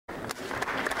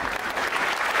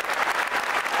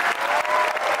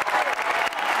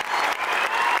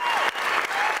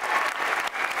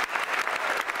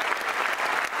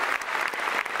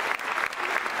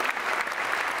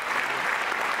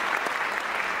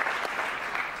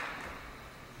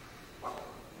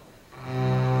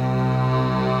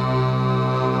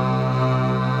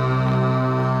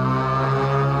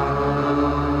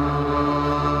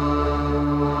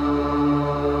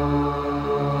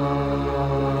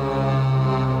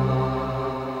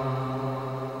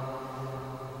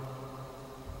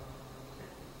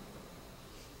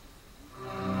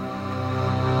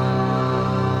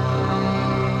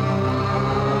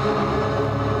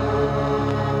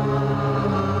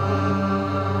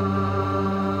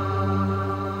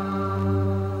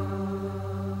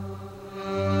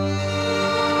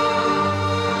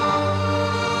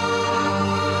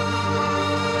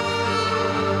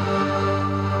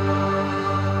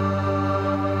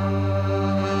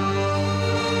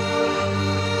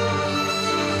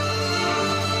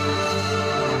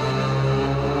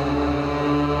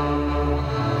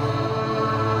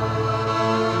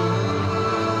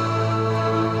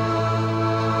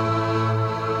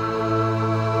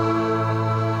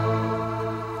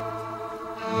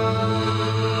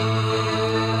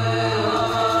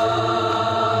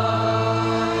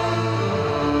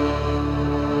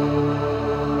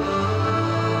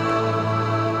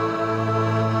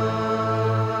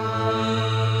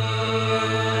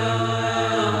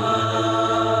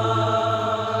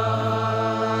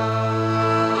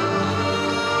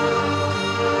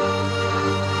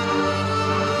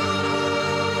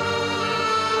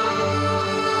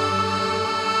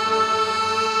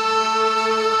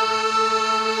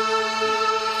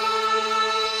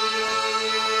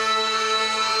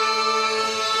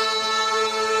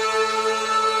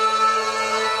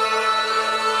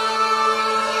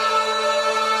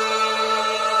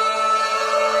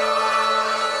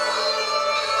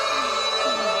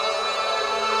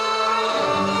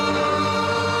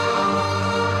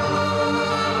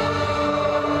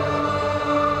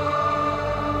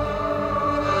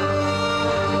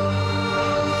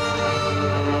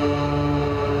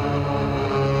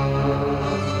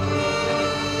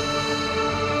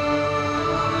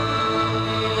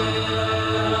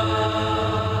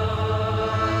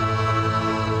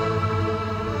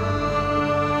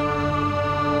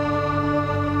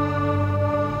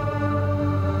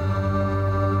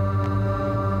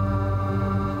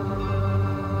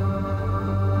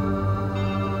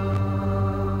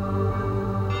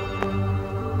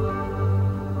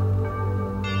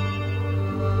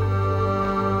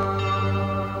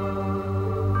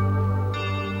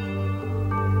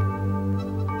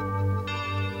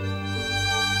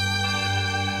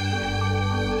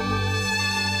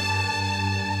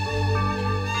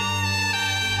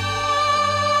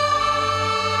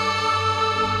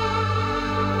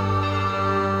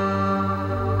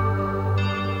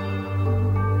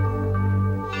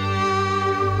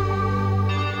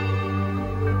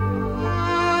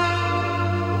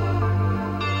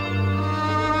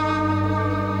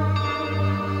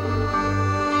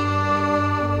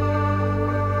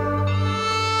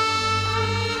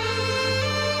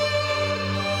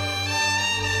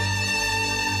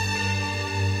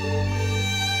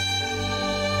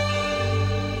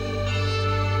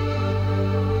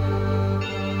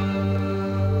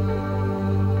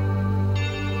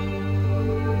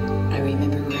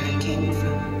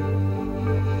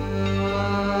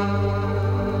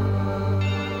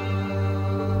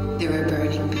There were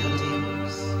burning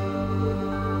buildings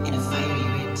and a fiery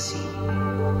red sea.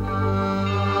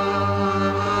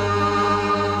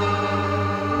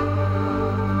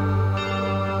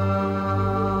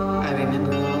 I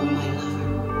remember all my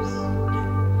lovers.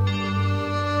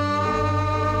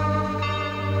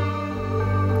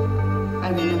 I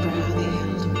remember how they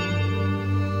held me.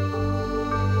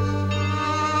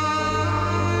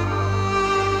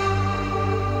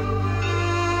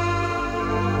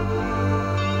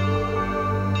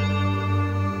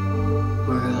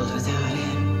 World without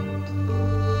end.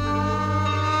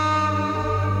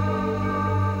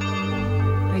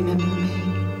 Remember me?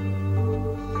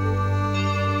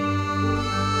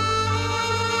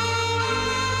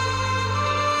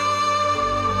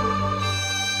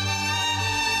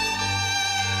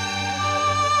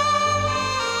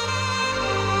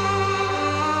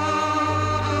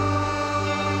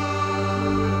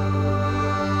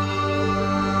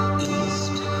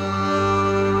 East.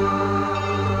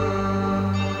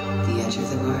 The edge of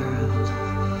the world.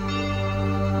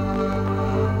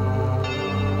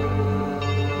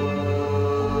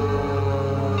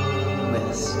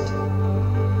 West.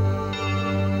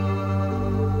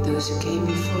 Those who came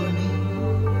before me.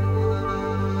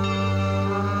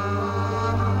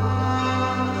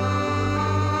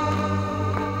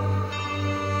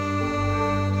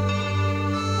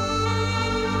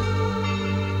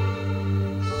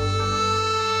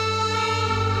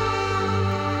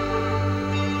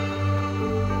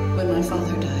 When my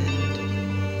father died,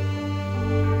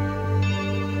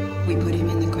 we put him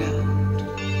in the ground.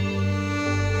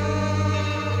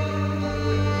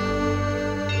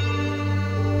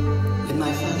 When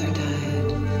my father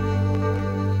died,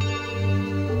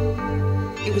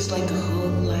 it was like the whole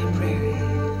library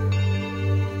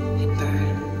had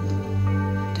burned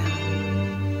down.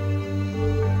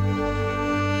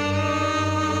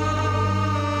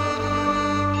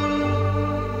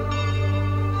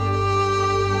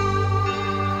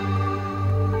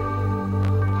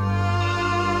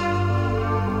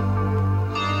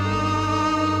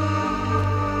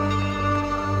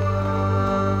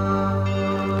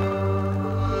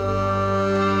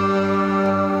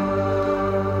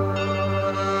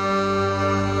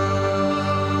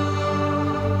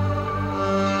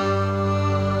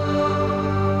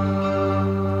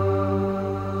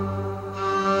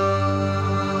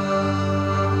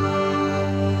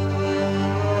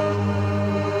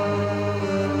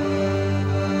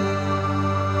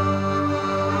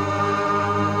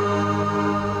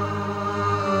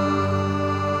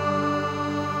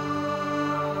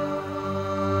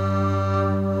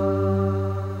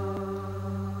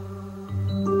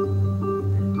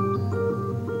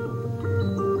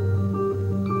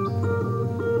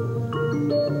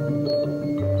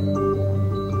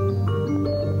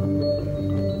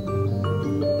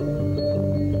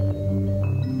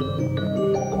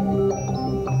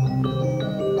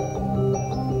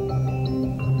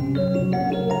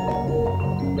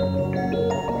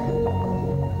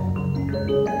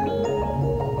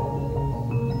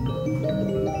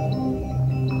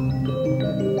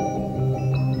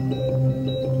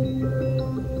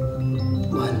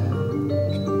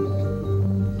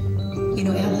 You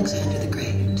know, Alexander the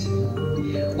Great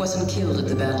wasn't killed at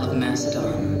the Battle of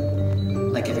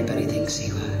Macedon like everybody thinks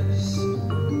he was.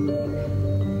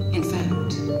 In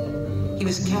fact, he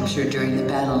was captured during the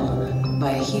battle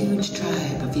by a huge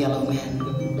tribe of yellow men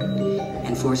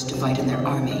and forced to fight in their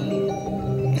army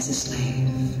as a slave.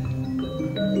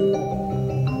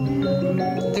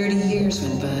 30 years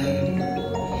went by,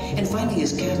 and finally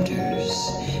his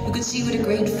captors, who could see what a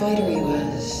great fighter he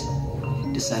was,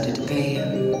 decided to pay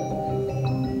him.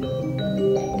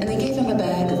 And they gave him a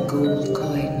bag of gold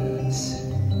coins.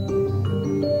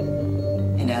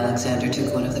 And Alexander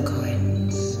took one of the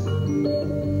coins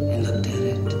and looked at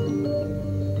it.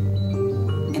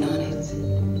 And on it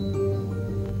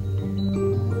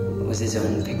was his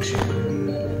own picture.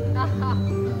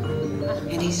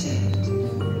 And he said,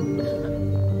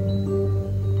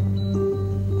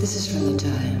 "This is from the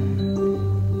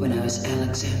time when I was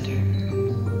Alexander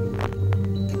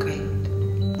the Great."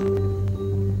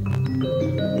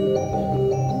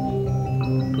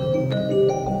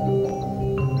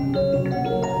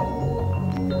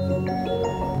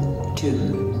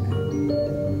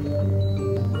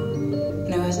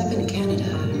 Now, I was up in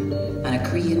Canada on a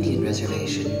Cree Indian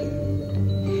reservation,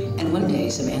 and one day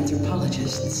some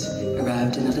anthropologists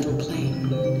arrived in a little plane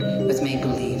with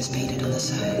maple leaves painted on the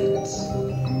sides.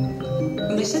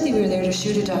 And they said they were there to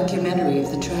shoot a documentary of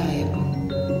the tribe.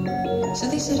 So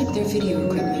they set up their video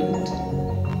equipment,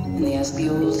 and they asked the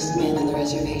oldest man on the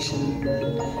reservation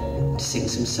to sing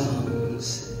some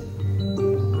songs.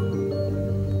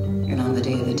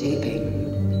 the taping,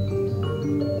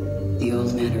 the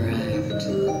old man arrived.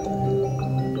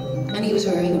 And he was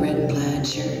wearing a red plaid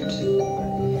shirt.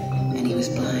 And he was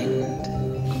blind.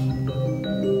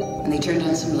 And they turned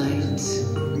on some lights.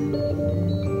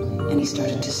 And he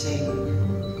started to sing.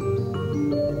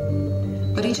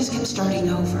 But he just kept starting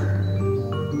over.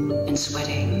 And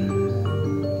sweating.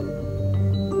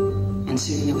 And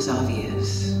soon it was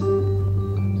obvious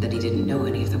that he didn't know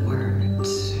any of the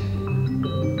words.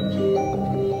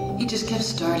 He just kept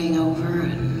starting over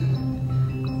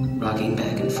and rocking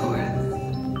back and forth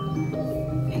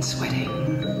and sweating.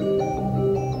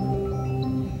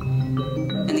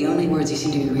 And the only words he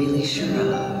seemed to be really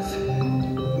sure of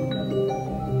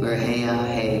were hey-ah,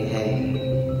 hey, hey.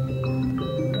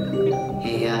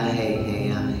 Hey-ah, hey,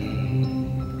 hey-ah, hey.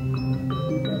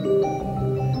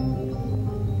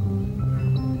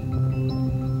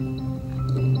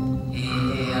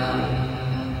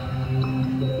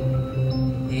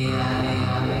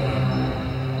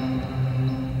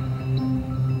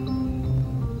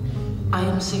 I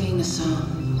am singing the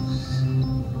songs,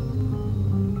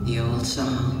 the old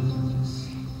songs,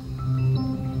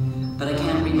 but I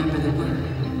can't remember the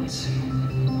words.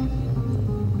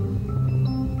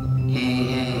 Hey,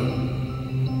 hey,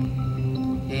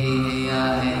 hey, hey,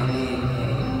 hey, hey.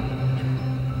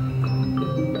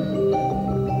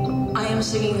 I am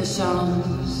singing the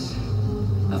songs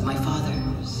of my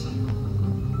fathers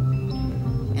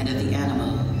and of the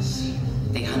animals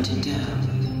they hunted down.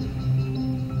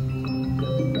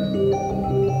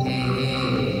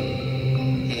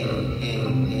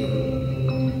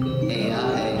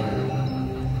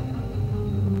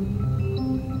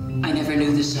 I never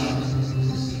knew the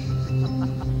songs.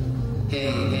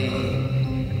 Hey, hey,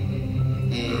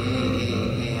 hey, hey,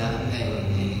 hey, hey,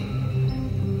 hey.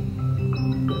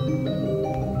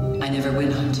 I never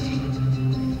went hunting.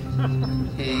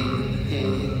 Hey, hey,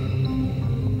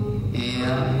 hey,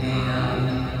 hey.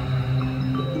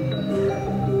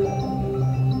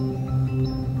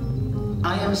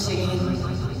 I am singing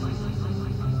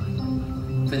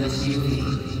for the beauty.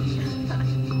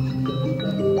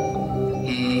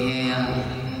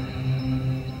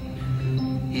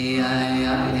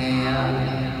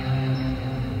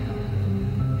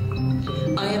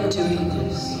 I am doing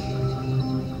this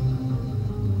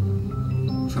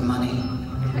for money.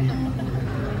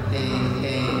 Hey,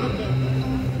 hey,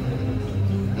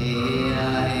 hey.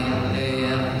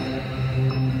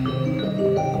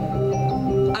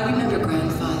 I remember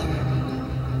grandfather.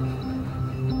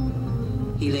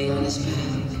 He lay on his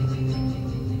bed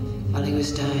while he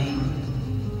was dying.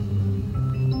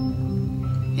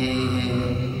 Hey, hey.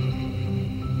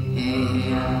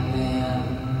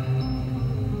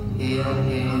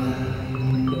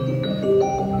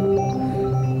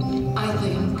 I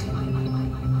think,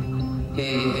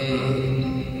 hey,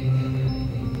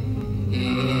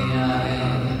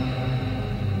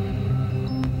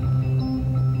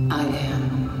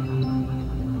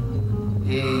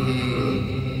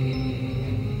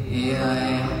 I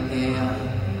am,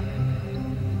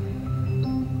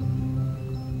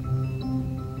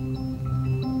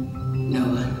 no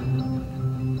one.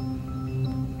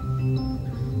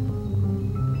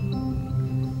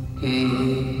 Hey,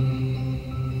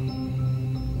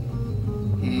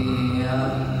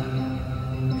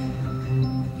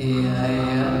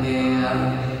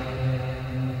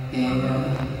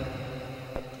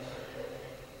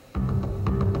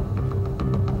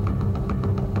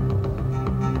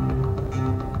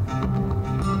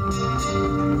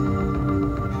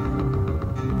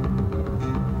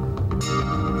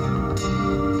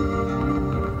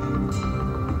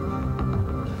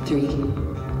 Three.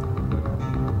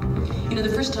 You know,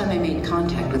 the first time I made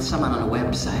contact with someone on a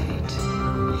website,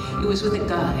 it was with a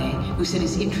guy who said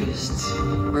his interests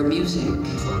were music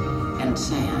and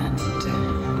sand.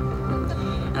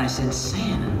 And I said,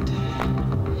 sand?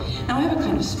 Now, I have a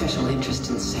kind of special interest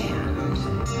in sand.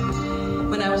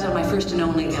 When I was on my first and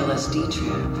only LSD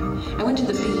trip, I went to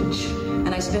the beach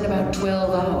and I spent about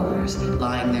 12 hours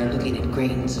lying there looking at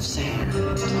grains of sand.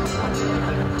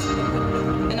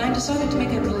 And I decided to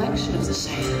make a collection of the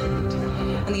sand.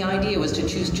 And the idea was to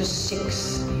choose just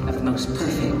 6 of the most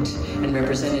perfect and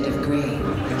representative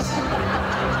grains.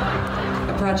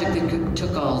 A project that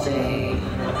took all day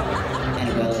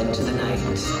and well into the night.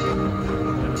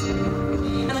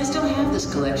 And I still have this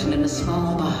collection in a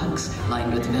small box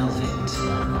lined with velvet.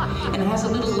 And it has a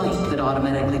little light that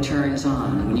automatically turns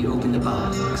on when you open the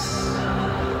box.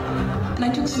 And I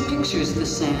took some pictures of the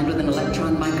sand with an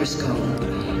electron microscope.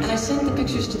 And I sent the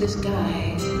pictures to this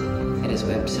guy at his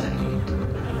website.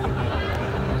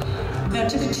 Now, it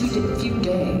took a few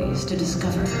days to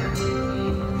discover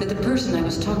that the person I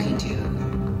was talking to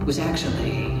was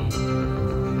actually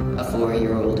a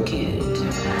 4-year-old kid.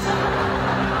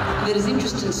 That his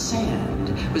interest in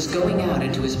sand was going out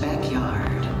into his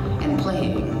backyard and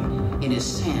playing in his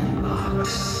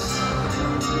sandbox.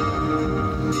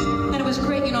 And it was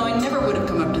great, you know, I never would have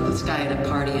come up to this guy at a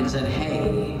party and said,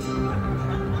 hey,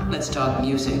 let's talk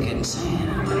music and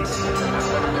sand.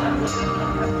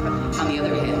 On the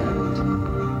other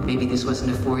hand, maybe this wasn't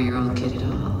a 4-year-old kid at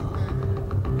all.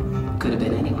 Could have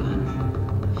been anyone.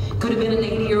 Could have been an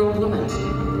 80-year-old woman,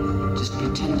 just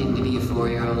pretending to be a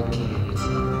 4-year-old kid.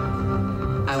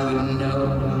 I wouldn't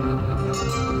know.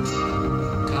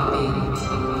 Copy,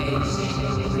 paste,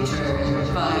 return,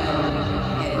 file,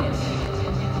 edit.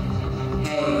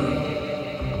 Hey,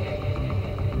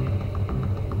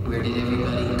 where did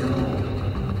everybody go?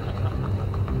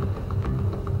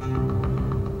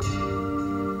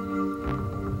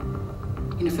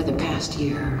 You know, for the past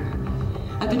year,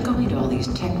 I've been going to all these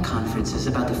tech conferences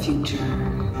about the future.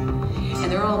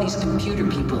 And there are all these computer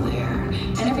people there,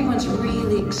 and everyone's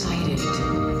really excited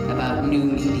about new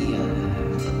media.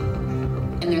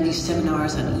 And there are these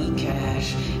seminars on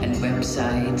e-cash, and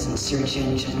websites, and search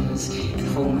engines, and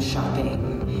home shopping,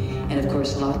 and of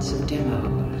course lots of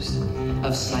demos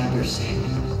of cybersex.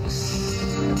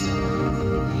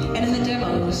 And in the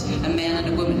demos, a man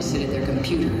and a woman sit at their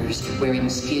computers wearing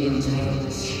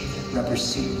skin-tight rubber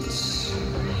suits.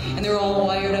 And they're all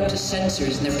wired up to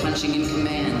sensors, and they're punching in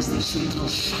commands. They shoot little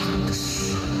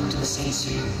shocks to the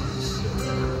sensors.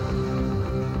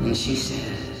 And she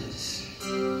says,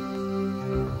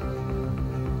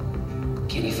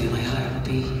 can you feel my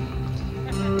heartbeat?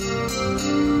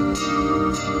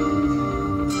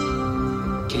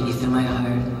 Can you feel my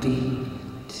heartbeat?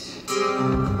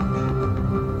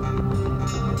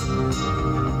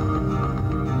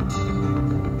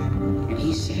 And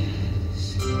he says,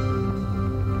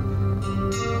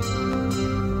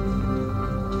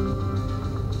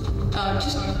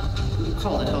 just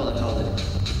hold it.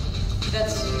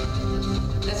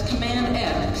 That's Command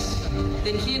X.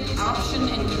 Then hit Option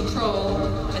and Control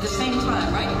at the same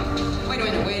time, right? Wait a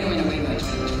minute.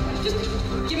 Just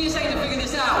give me a second to figure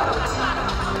this out.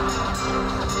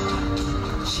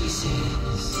 She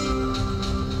says,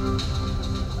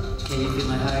 can you feel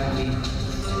my heartbeat?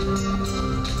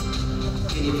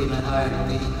 Can you feel my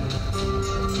heartbeat?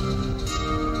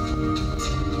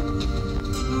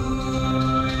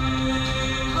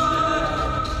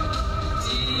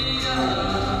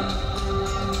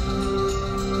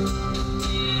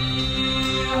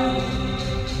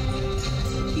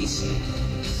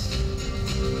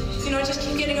 I just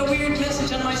keep getting a weird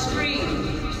message on my screen.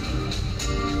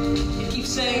 It keeps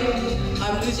saying,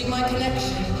 I'm losing my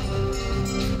connection.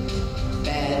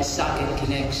 Bad socket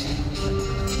connection.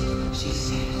 She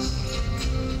says,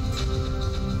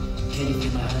 can you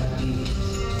feel my heartbeat?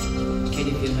 Can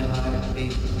you feel my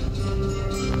heartbeat?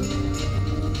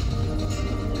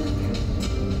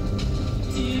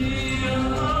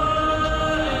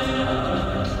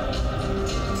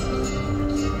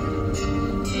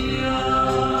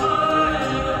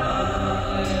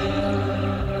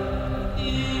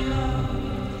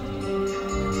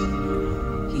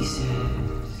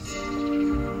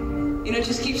 It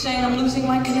just keeps saying I'm losing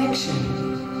my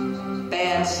connection.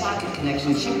 Bad socket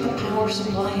connection. Check the power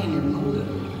supply in your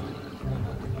modem.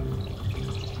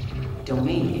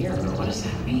 Domain error. What does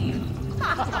that mean?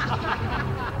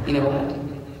 You know what?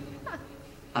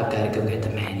 I've got to go get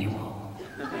the manual.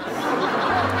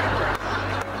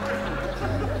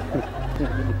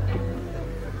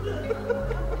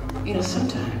 You know,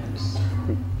 sometimes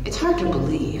it's hard to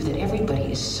believe that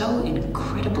everybody is so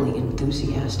incredibly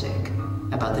enthusiastic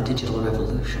about the digital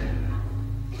revolution.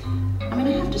 I mean,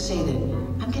 I have to say that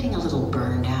I'm getting a little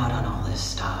burned out on all this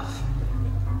stuff.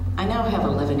 I now have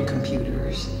 11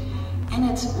 computers, and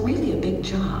it's really a big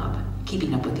job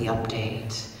keeping up with the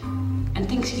updates. And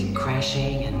things keep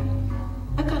crashing, and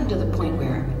I've gotten to the point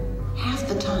where half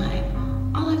the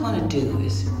time, all I want to do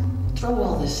is throw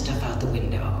all this stuff out the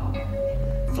window.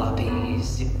 Floppies,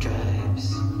 zip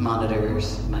drives,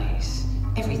 monitors, mice,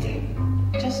 everything.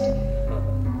 Just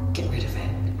get rid of it.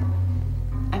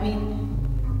 I mean,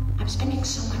 I'm spending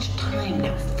so much time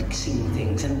now fixing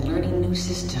things and learning new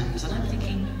systems, and I'm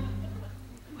thinking,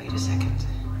 wait a second.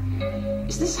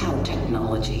 Is this how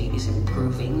technology is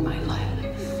improving my life?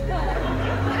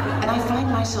 And I find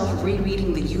myself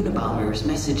rereading the Unabomber's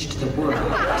message to the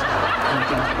world and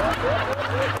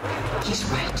thinking, he's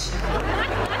right.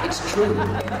 It's true.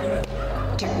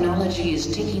 Technology is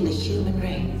taking the human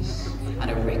race on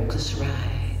a reckless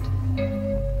ride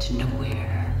to nowhere.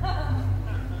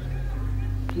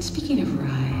 And speaking of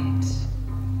rides,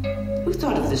 Who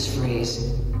thought of this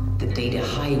phrase, the data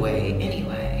highway,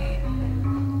 anyway?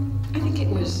 I think it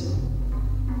was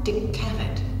Dick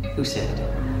Cavett who said,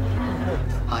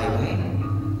 highway?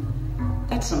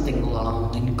 That's something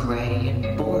long and gray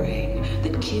and boring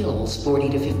that kills 40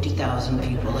 to 50,000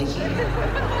 people a year.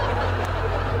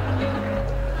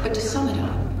 But to sum it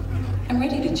up, I'm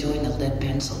ready to join the Lead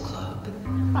Pencil Club,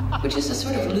 which is a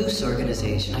sort of loose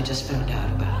organization I just found out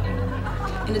about.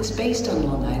 And it's based on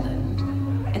Long Island.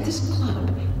 And this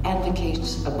club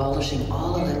advocates abolishing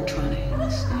all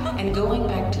electronics and going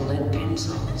back to lead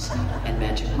pencils and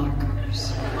magic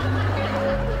markers.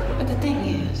 But the thing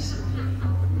is,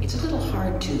 it's a little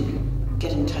hard to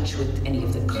get in touch with any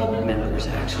of the club members,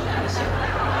 actually. So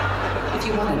if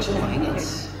you want to join,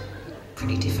 it's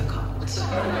pretty difficult.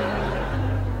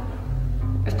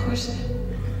 Of course,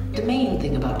 the main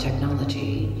thing about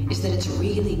technology is that it's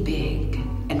really big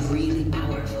and really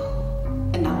powerful,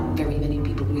 and not very many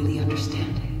people really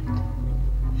understand it.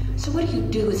 So what do you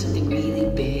do with something really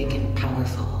big and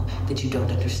powerful that you don't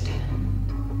understand?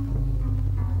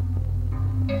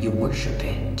 You worship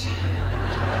it.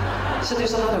 So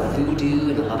there's a lot of voodoo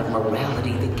and a lot of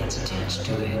morality that gets attached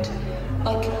to it.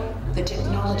 Like, the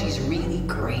technology's really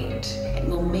great and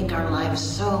will make our lives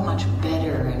so much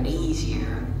better and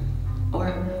easier. Or,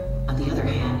 on the other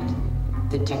hand,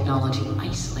 the technology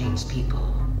isolates people,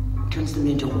 turns them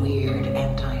into weird,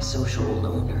 antisocial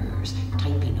loners,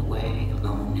 typing away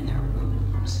alone in their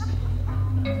rooms.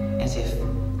 As if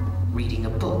reading a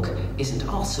book isn't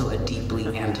also a deeply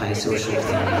antisocial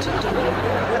thing to do.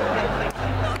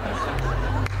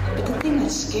 But the thing that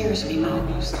scares me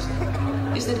most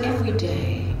is that every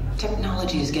day,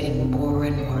 technology is getting more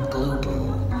and more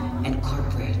global and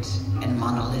corporate and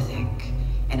monolithic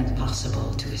and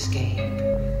impossible to escape.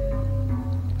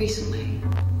 Recently,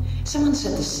 someone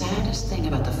said the saddest thing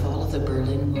about the fall of the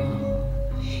Berlin Wall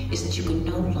is that you can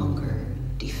no longer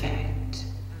defect.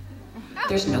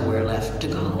 There's nowhere left to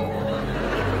go.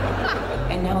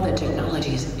 And now that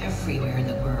technology is everywhere in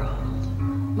the world,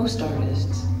 most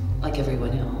artists, like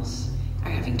everyone else,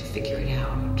 are having to figure it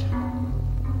out.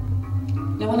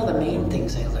 Now, one of the main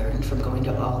things I learned from going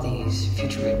to all these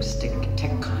futuristic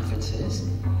tech conferences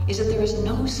is that there is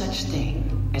no such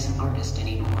thing as an artist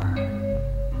anymore.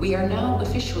 We are now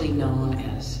officially known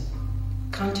as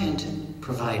content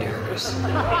providers.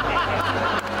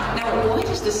 Now, why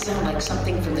does this sound like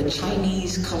something from the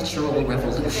Chinese Cultural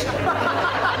Revolution?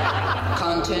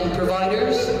 Content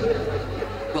providers?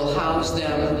 We'll house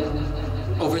them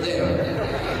over there.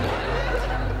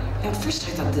 Now, at first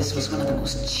I thought this was one of the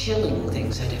most chilling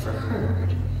things I'd ever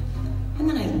heard. And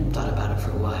then I thought about it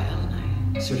for a while,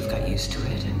 and I sort of got used to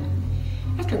it.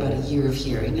 And after about a year of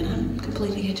hearing it, I'm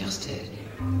completely adjusted.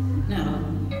 Now,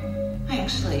 I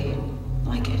actually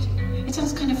like it. It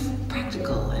sounds kind of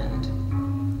practical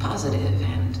and positive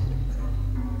and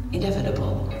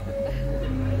inevitable.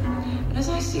 But as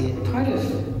I see it, part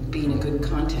of being a good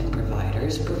content provider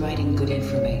is providing good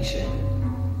information.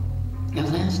 Now,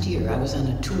 last year, I was on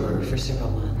a tour for several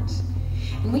months,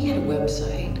 and we had a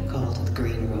website called The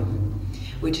Green Room,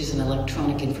 which is an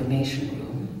electronic information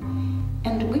room,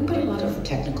 and we put a lot of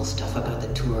technical stuff about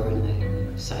the tour on the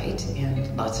site,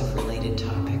 and lots of related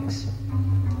topics.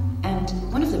 And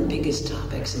one of the biggest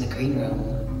topics in The Green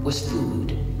Room was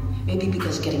food, maybe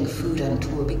because getting food on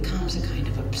tour becomes a kind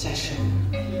of obsession.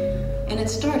 And it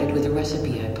started with a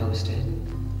recipe I posted,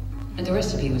 and the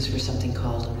recipe was for something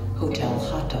called hotel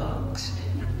hot dogs.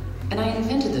 And I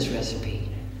invented this recipe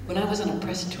when I was on a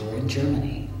press tour in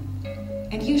Germany.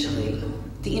 And usually,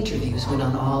 the interviews went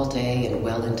on all day and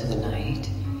well into the night.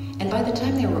 And by the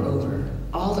time they were over,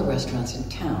 all the restaurants in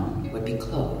town would be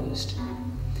closed.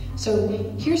 So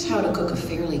here's how to cook a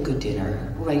fairly good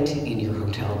dinner right in your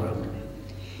hotel room.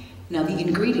 Now, the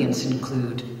ingredients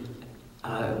include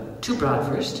 2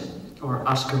 bratwurst, or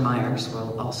Oscar Mayer's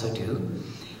will also do.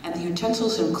 And the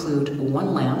utensils include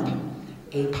 1 lamp,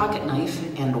 a pocket knife,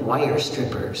 and wire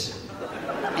strippers.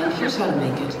 And here's how to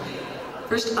make it.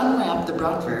 First, unwrap the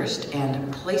bratwurst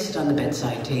and place it on the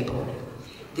bedside table.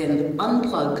 Then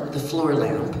unplug the floor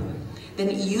lamp. Then,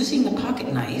 using the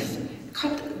pocket knife,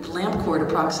 cut the lamp cord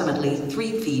approximately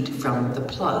 3 feet from the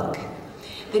plug.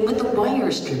 Then, with the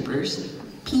wire strippers,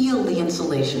 peel the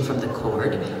insulation from the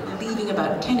cord, leaving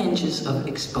about 10 inches of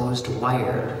exposed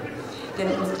wire.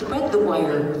 Then thread the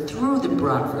wire through the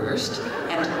bratwurst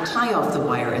and tie off the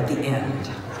wire at the end.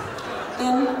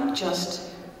 Then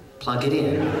just plug it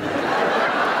in.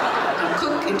 Now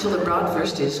cook until the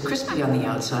bratwurst is crispy on the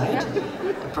outside,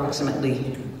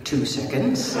 approximately 2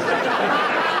 seconds.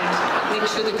 And make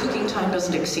sure the cooking time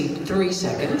doesn't exceed 3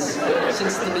 seconds,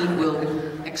 since the meat will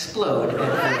explode at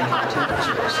very high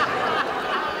temperatures.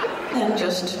 Then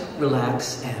just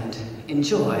relax and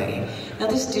enjoy. Now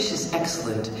this dish is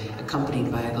excellent,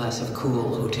 accompanied by a glass of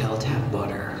cool hotel tap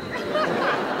water.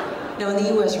 Now in the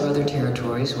US or other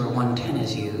territories where 110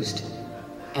 is used,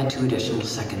 add 2 additional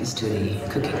seconds to the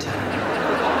cooking time.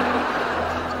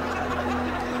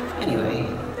 Anyway,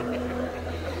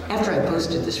 after I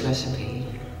posted this recipe,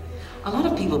 a lot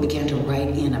of people began to write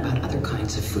in about other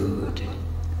kinds of food.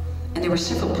 And there were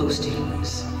several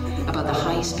postings about the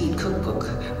high-speed cookbook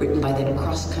written by that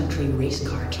cross-country race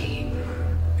car team.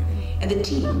 And the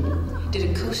team did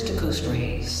a coast-to-coast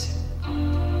race.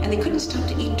 And they couldn't stop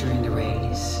to eat during the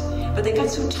race, but they got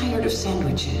so tired of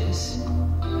sandwiches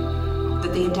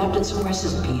that they adapted some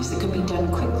recipes that could be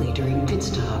done quickly during pit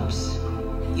stops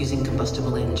using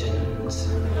combustible engines.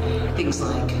 Things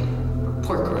like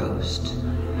pork roast,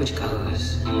 which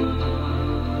goes: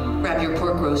 wrap your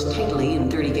pork roast tightly in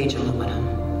 30-gauge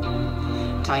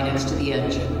aluminum, tie next to the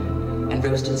engine, and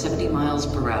roast at 70 miles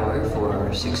per hour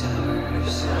for 6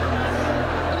 hours.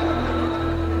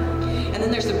 And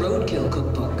then there's the roadkill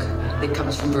cookbook that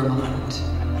comes from Vermont.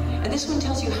 And this one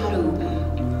tells you how to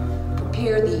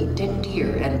prepare the dead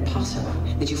deer and possum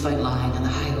that you find lying on the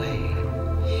highway,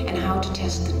 and how to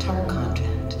test the tar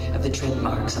content of the tread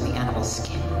marks on the animal's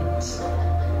skins.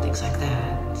 Things like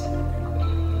that.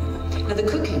 Now the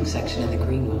cooking section in the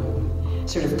green room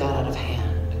sort of got out of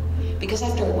hand, because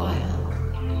after a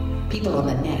while, people on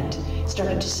the net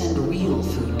started to send real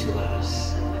food to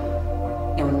us.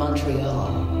 Now in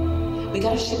Montreal, we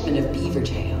got a shipment of beaver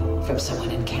tail from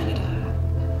someone in Canada.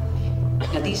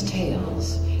 Now these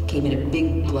tails came in a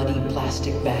big bloody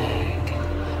plastic bag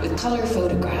with color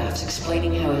photographs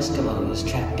explaining how Eskimos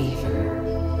trap beaver.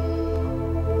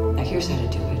 Now here's how to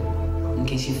do it, in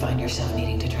case you find yourself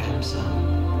needing to trap some.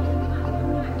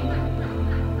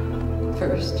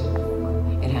 First,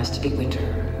 it has to be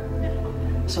winter.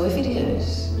 So if it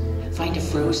is, find a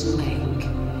frozen lake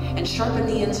and sharpen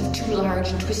the ends of 2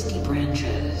 large twisty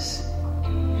branches.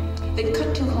 Then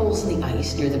cut 2 holes in the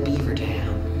ice near the beaver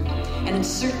dam and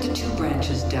insert the 2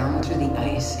 branches down through the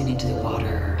ice and into the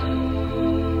water.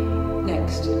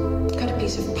 Next, cut a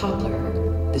piece of poplar,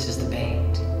 this is the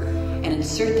bait, and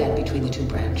insert that between the 2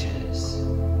 branches.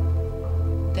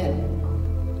 Then,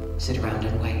 sit around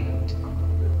and wait.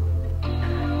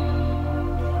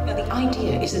 Now the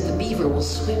idea is that the beaver will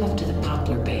swim up to the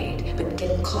poplar bait, but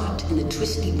get caught in the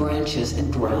twisty branches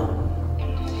and drown.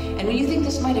 And when you think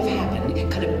this might have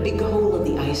happened, cut a big hole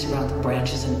in the ice around the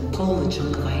branches and pull the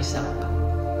chunk of ice up.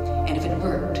 And if it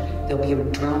worked, there'll be a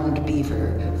drowned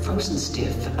beaver frozen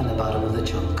stiff on the bottom of the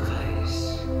chunk of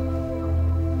ice.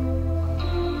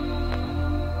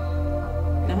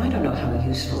 Now I don't know how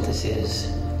useful this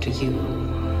is to you,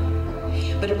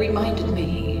 but it reminded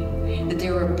me that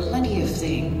there are plenty of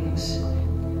things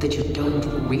that you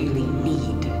don't really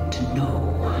need to know.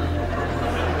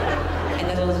 And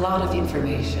that a lot of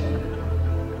information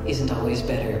isn't always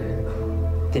better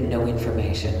than no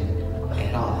information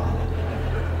at all.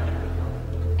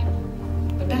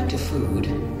 But back to food.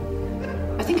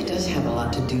 I think it does have a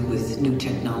lot to do with new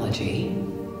technology.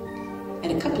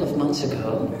 And a couple of months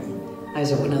ago, I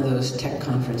was at one of those tech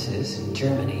conferences in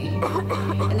Germany,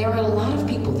 and there were a lot of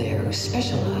people there who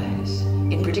specialize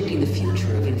in predicting the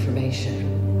future of information.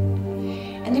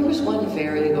 And there was one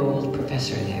very old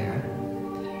professor there,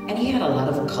 and he had a lot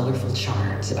of colorful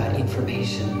charts about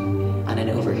information on an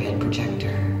overhead projector.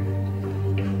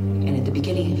 And at the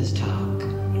beginning of his talk,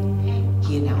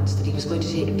 he announced that he was going to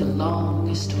take the long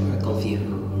historical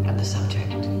view of the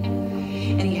subject.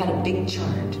 And he had a big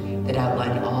chart that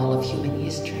outlined all of human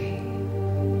history.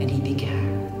 And he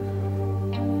began.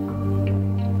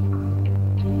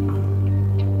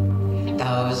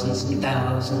 Thousands and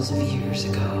thousands of years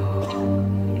ago,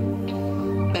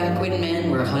 back when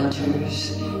men were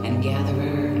hunters and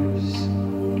gatherers.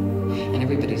 And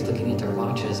everybody's looking at their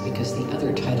watches because the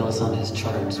other titles on his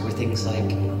charts were things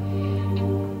like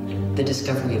the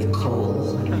discovery of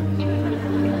coal,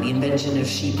 the invention of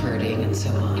sheep herding, and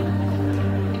so on.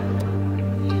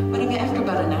 But after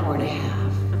about an hour and a half,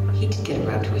 he did get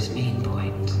around to his main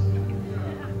point,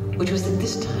 which was that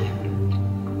this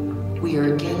time, we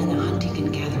are again in the hunting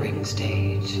and gathering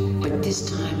stage, but this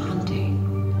time hunting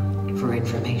for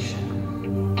information.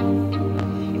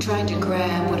 Trying to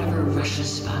grab whatever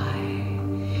rushes by.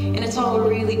 And it's all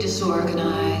really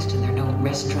disorganized, and there are no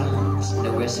restaurants,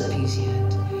 no recipes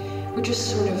yet. We're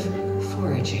just sort of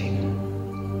foraging.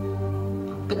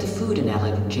 But the food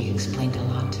analogy explained a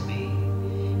lot to me,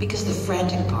 because the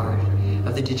frantic part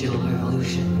of the digital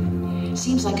revolution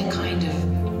seems like a kind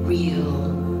of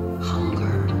real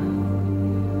hunger.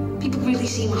 People really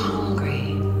seem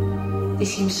hungry. They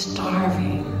seem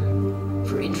starving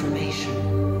for information.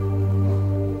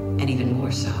 And even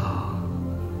more so,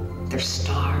 they're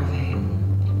starving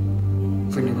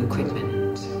for new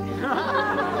equipment.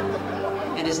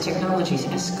 And as technologies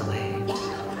escalate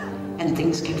and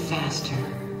things get faster,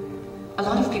 a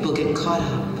lot of people get caught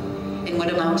up in what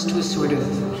amounts to a sort of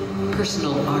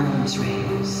personal arms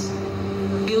race,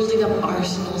 building up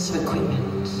arsenals of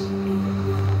equipment.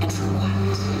 And for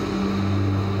what?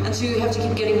 And so you have to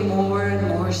keep getting more and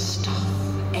more stuff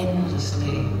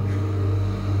endlessly.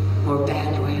 More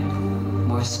bandwidth,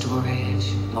 more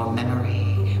storage, more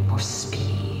memory, more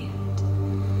speed.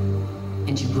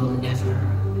 And you will never,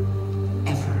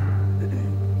 ever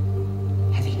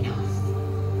have enough.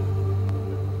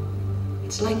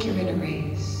 It's like you're in a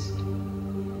race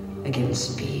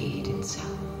against speed itself.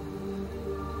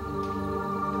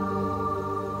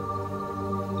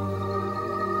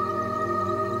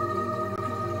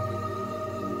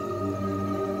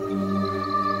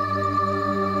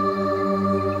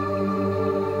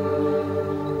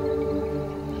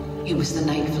 It was the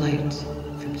night flight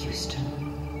from Houston.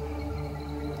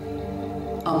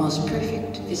 Almost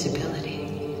perfect visibility.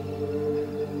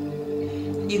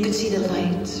 You could see the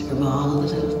lights from all the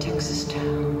little Texas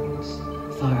towns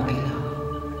far below.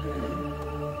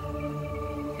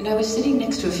 And I was sitting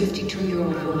next to a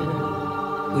 52-year-old woman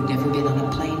who'd never been on a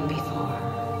plane before.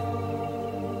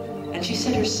 And she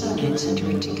said her son had sent her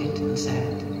a ticket and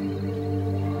said,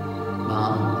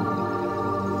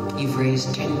 "Mom, you've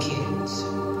raised 10 kids.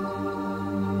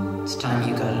 It's time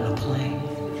you got on a plane."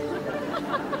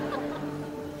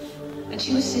 And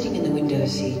she was sitting in the window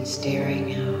seat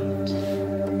staring out.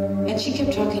 And she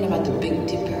kept talking about the Big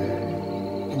Dipper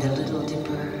and the Little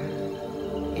Dipper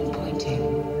and pointing.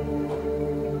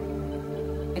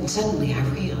 And suddenly I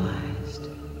realized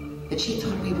that she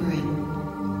thought we were in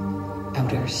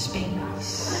outer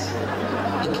space,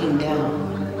 looking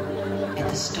down at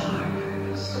the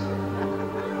stars.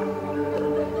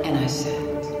 And I said,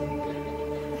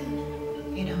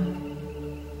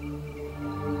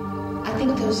 I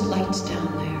think those lights down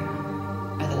there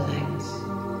are the lights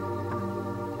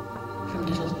from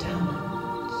little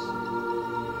towns.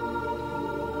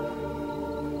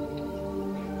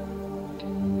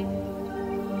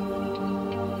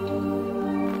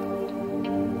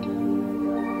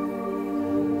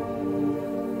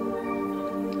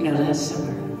 Last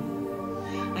summer,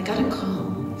 I got a call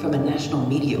from a national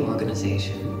media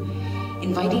organization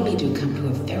inviting me to come to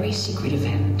a very secret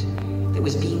event that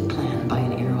was being planned by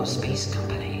an aerospace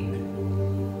company.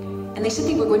 And they said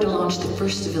they were going to launch the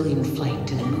first civilian flight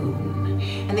to the moon.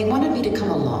 And they wanted me to come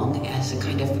along as a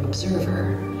kind of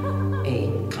observer, a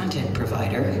content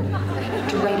provider,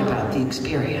 to write about the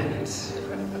experience.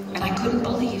 And I couldn't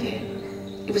believe it.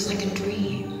 It was like a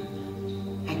dream.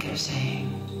 I kept saying,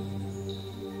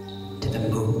 "To the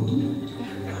moon?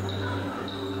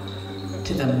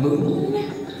 To the moon?"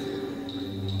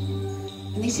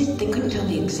 And they said they couldn't tell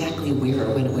me exactly where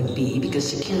or when it would be because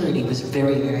security was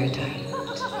very, very tight.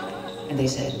 And they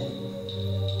said,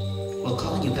 "We'll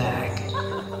call you back,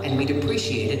 and we'd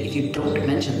appreciate it if you don't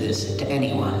mention this to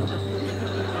anyone."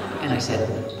 And I said,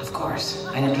 "Of course,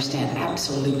 I understand.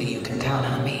 Absolutely, you can count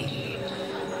on me."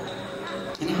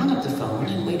 And I hung up the phone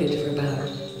and waited for about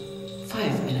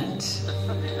 5 minutes.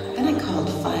 Then I called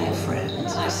 5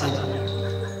 friends. I said,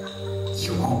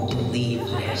 "You won't believe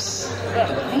this, but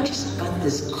I just got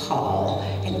this call,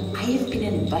 and I have been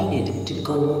invited to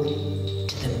go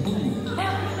to the moon."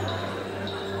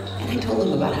 And I told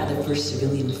them about how the first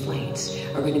civilian flights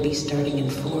are going to be starting in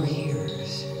 4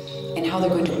 years, and how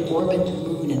they're going to orbit the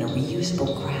moon in a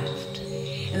reusable craft,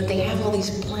 and that they have all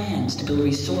these plans to build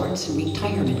resorts and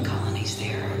retirement colonies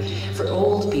there for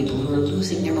old people who are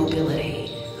losing their mobility.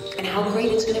 And how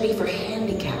great it's going to be for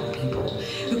handicapped people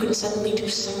who can suddenly do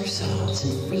somersaults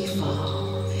and free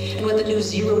fall. And what the new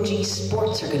zero-G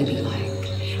sports are going to be like.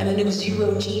 And the new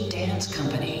zero-G dance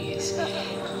companies.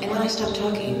 And when I stopped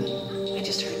talking, I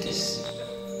just heard this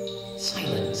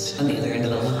silence on the other end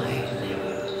of the line.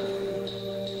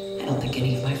 I don't think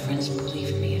any of my friends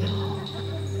believed me at all.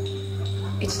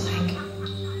 It's like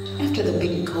after the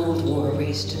big Cold War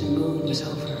race to the moon was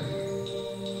over,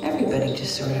 everybody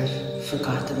just sort of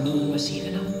forgot the moon was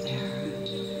even up there.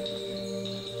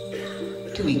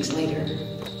 2 weeks later,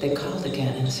 they called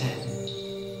again and said,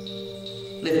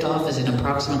 "Liftoff is in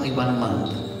approximately 1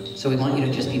 month, so we want you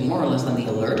to just be more or less on the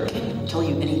alert. Can't tell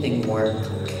you anything more."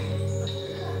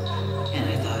 And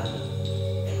I thought,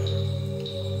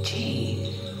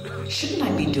 gee, shouldn't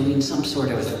I be doing some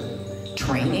sort of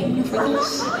training for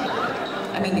this?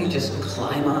 I mean, you just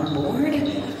climb on board?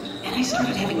 And I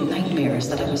started having nightmares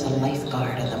that I was a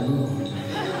lifeguard on the moon.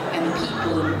 And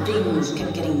people and things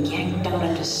kept getting yanked out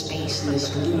into space in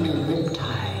this lunar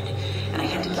riptide, and I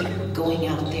had to keep going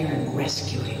out there and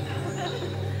rescuing them.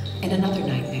 And in other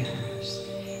nightmares,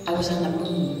 I was on the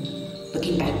moon,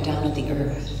 looking back down at the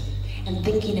Earth, and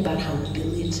thinking about how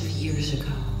billions of years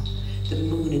ago, the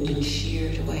moon had been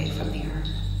sheared away from the Earth,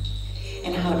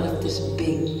 and how it left this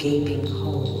big gaping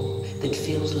hole that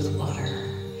filled with water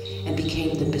and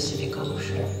became the Pacific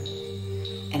Ocean,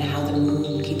 and how the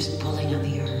moon keeps pulling on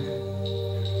the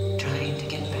Earth, trying to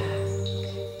get back.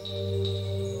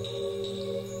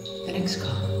 The next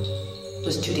call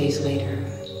was 2 days later,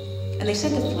 and they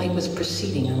said the flight was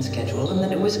proceeding on schedule and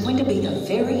that it was going to be a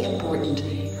very important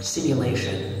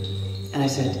simulation. And I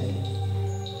said,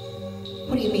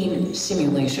 "What do you mean,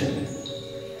 simulation?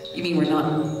 You mean we're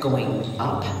not going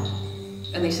up?"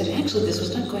 And they said, actually, this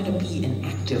was not going to be an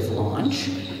active launch,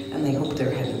 and they hoped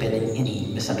there hadn't been any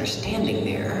misunderstanding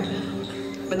there.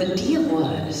 But the deal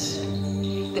was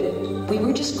that we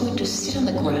were just going to sit on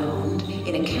the ground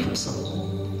in a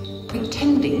capsule,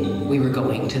 pretending we were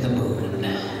going to the moon.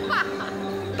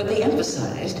 But they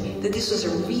emphasized that this was a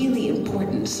really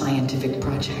important scientific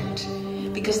project,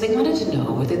 because they wanted to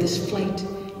know whether this flight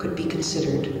could be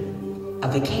considered a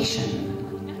vacation.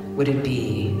 Would it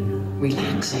be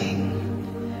relaxing?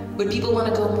 Would people want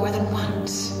to go more than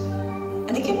once?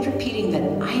 And they kept repeating that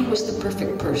I was the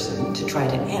perfect person to try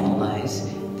to analyze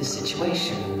the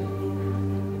situation.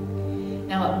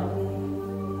 Now,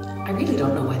 I really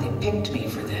don't know why they picked me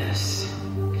for this.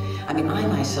 I mean, I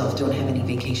myself don't have any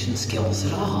vacation skills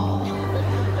at all.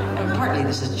 I mean, partly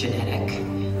this is genetic.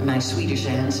 My Swedish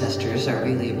ancestors are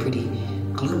really a pretty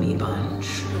gloomy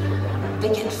bunch. They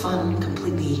get fun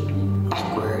completely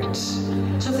backwards.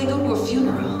 So if they go to a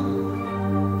funeral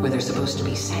where they're supposed to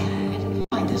be sad,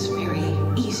 I find this very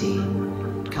easy.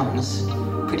 It comes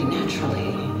pretty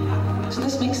naturally. So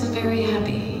this makes them very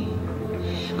happy.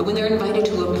 But when they're invited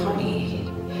to a party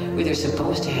where they're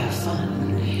supposed to have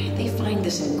fun, they find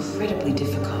this incredibly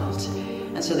difficult.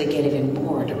 And so they get even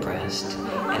more depressed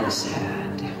and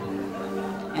sad.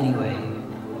 Anyway,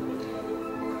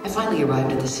 I finally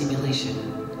arrived at the simulation,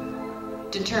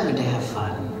 determined to have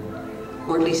fun,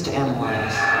 or at least to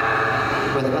analyze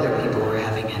whether other people were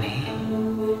having any.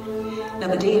 Now,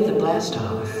 the day of the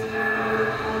blast-off,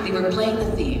 they were playing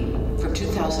the theme from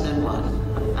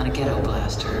 2001 on a ghetto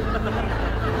blaster.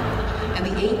 And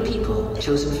the 8 people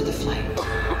chosen for the flight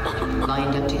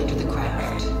lined up to enter the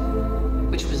craft,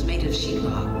 which was made of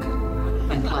sheetrock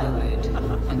and plywood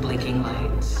and blinking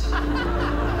lights.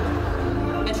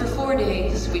 And for 4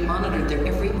 days, we monitored their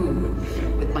every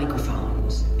move with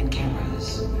microphones and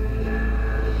cameras.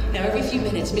 Now, every few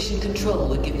minutes, Mission Control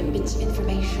would give them bits of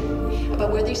information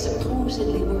about where they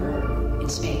supposedly were in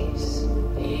space.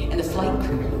 And the flight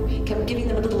crew kept giving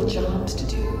them little jobs to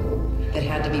do that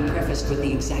had to be prefaced with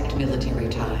the exact military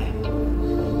time.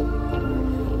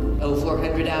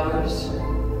 400 hours,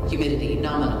 humidity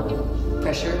nominal,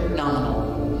 pressure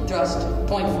nominal, thrust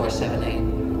 0.478.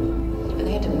 And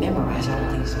they had to memorize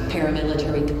all these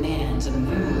paramilitary commands and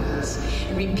rules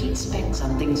and repeat specs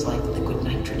on things like liquid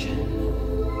nitrogen.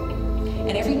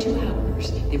 And every 2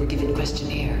 hours, they were given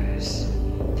questionnaires.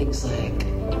 Things like,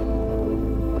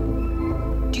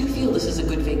 do you feel this is a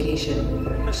good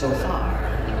vacation so far?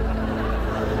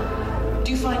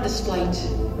 Do you find this flight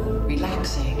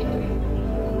relaxing?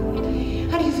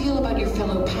 How do you feel about your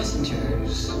fellow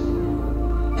passengers?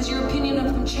 Has your opinion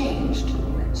of them changed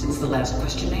since the last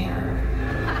questionnaire?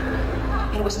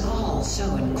 And it was all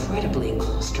so incredibly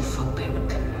claustrophobic.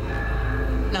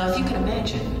 Now, if you can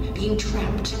imagine being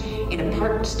trapped in a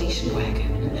parked station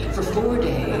wagon for 4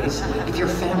 days with your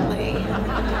family,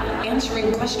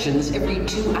 answering questions every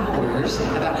 2 hours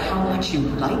about how much you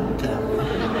like them,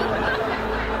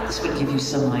 this would give you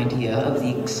some idea of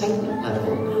the excitement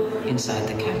level inside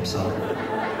the capsule.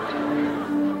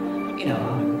 You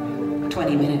know,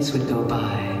 20 minutes would go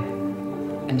by,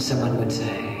 and someone would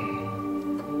say,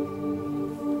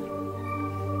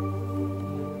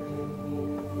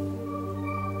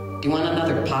 "Do you want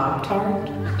another Pop-Tart?"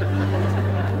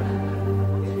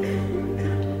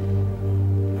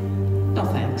 No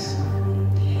thanks.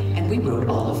 And we wrote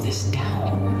all of this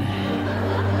down.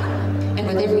 And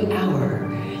with every hour,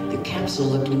 the capsule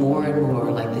looked more and more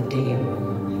like the day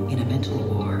room in a mental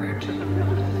ward.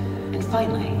 And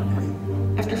finally,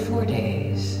 after 4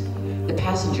 days, the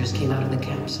passengers came out of the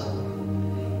capsule,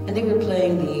 and they were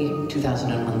playing the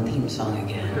 2001 theme song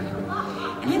again.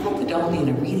 And I thought they'd all be in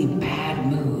a really bad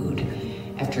mood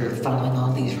after following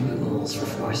all these rules for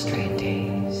 4 straight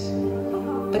days.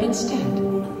 But instead,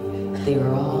 they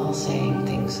were all saying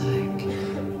things like,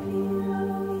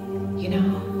 you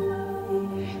know,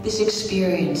 this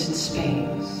experience in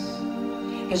space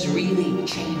has really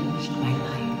changed my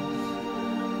life.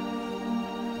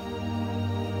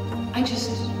 I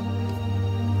just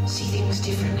see things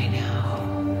differently now.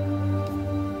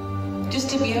 Just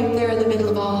to be up there in the middle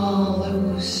of all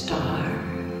those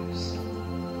stars.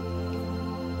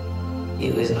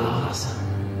 It was awesome.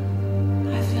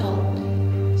 I felt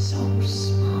so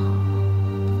small.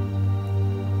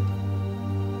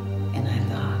 And I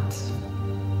thought,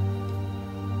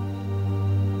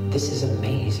 this is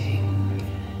amazing.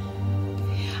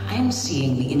 I am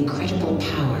seeing the incredible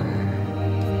power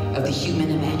of the human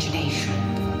imagination.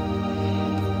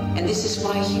 And this is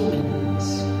why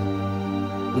humans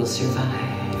will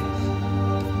survive.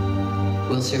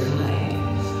 We'll survive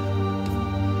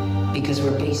because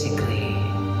we're basically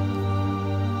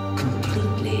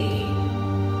completely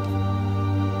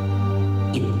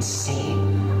insane.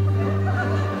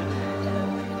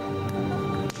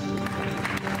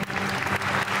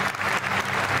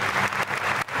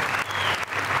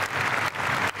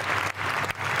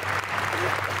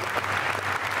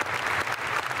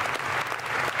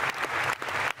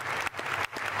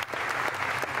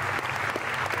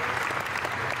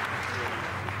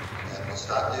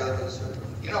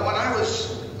 You know, when I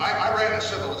ran a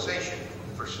civilization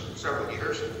for several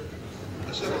years,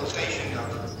 a civilization of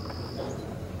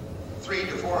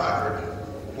 300 to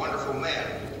 400 wonderful men.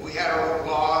 We had our own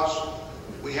laws,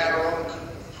 we had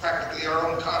practically our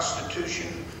own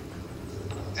constitution,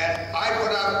 and I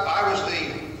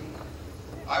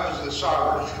was the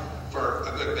sovereign for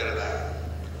a good bit of that.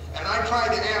 And I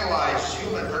tried to analyze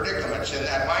human predicaments in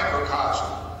that microcosm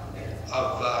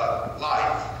of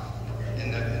life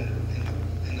in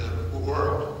the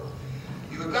world.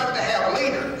 You've got to have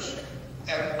leaders,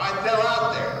 and I fell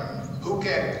out there, who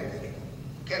can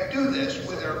do this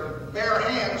with their bare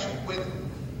hands, with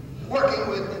working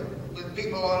with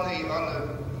people on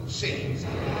the scene.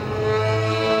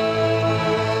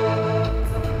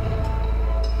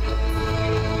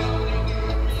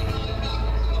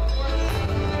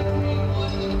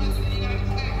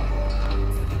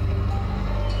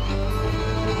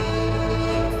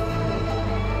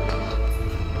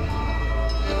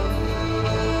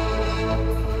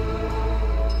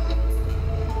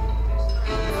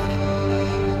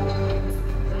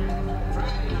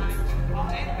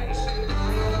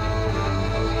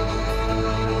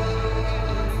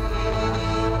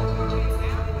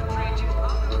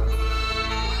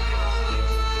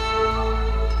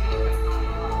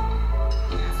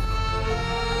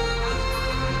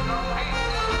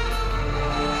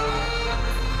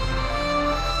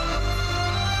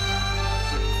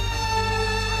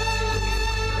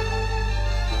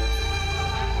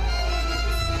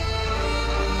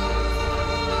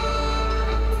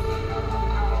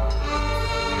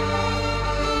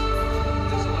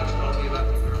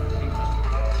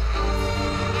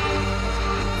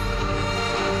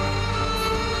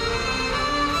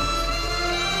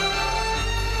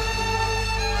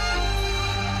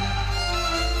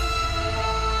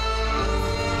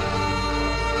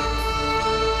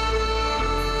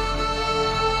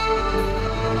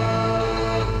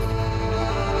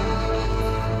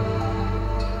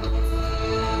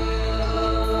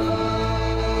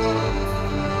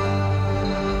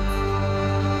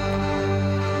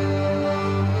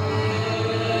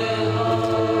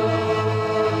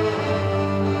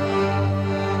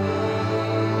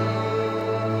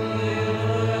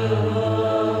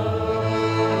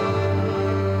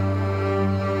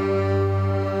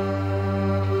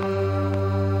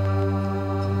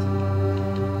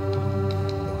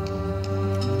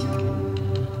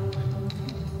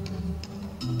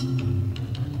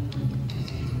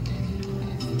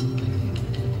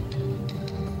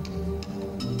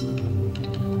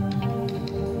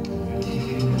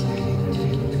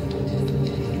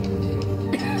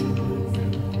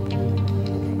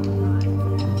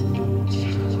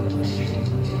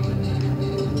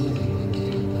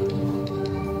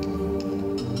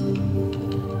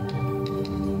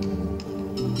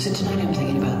 So tonight I'm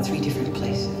thinking about 3 different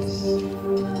places.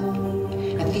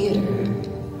 A theater,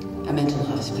 a mental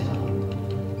hospital,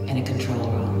 and a control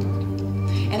room.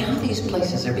 And how these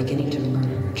places are beginning to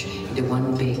merge into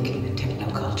one big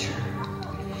technoculture,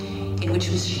 in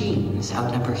which machines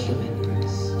outnumber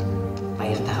humans by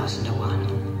 1,000 to 1.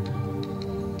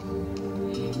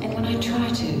 And when I try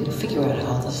to figure out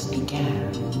how this began,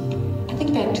 I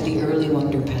think back to the early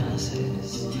Wonder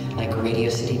Palaces, like Radio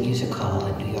City Music Hall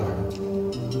in New York.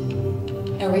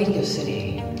 Now, Radio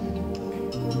City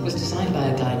was designed by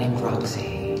a guy named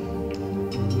Roxy,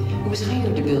 who was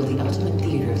hired to build the ultimate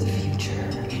theater of the future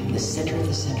in the center of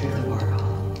the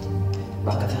world,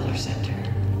 Rockefeller Center.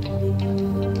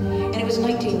 And it was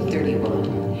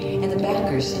 1931, and the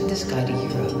bankers sent this guy to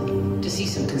Europe to see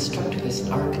some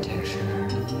constructivist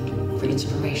architecture for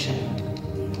inspiration.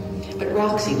 But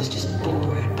Roxy was just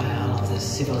bored by all of this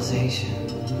civilization.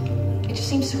 It just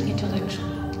seemed so intellectual.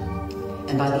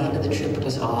 And by the end of the trip, it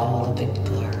was all a big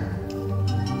blur.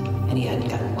 And he hadn't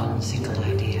gotten one single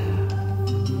idea.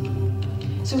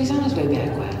 So he's on his way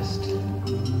back west.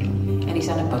 And he's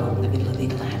on a boat in the middle of the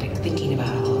Atlantic thinking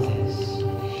about all of this.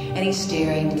 And he's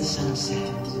staring at the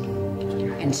sunset.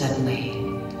 And suddenly,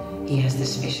 he has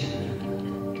this vision.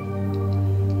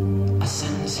 A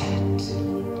sunset.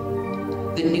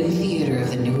 The new theater of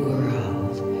the new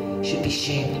world should be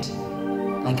shaped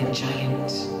like a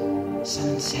giant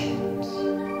sunset.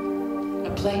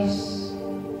 A place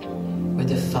where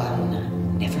the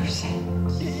fun never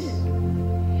sets.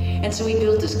 And so he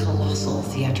built this colossal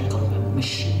theatrical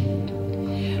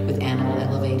machine with animal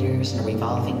elevators and a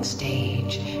revolving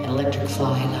stage and electric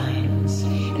fly lines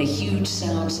and a huge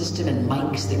sound system and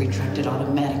mics that retracted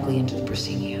automatically into the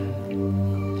proscenium.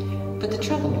 But the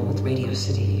trouble with Radio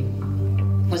City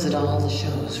was that all the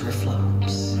shows were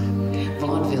flops.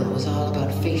 Vaudeville was all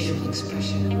about facial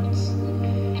expressions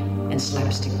and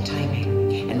slapstick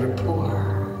timing and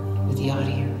rapport with the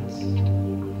audience,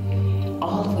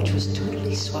 all of which was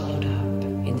totally swallowed up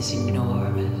in this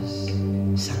enormous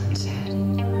sunset.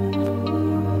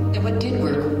 And what did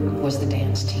work was the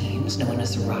dance teams, known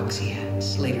as the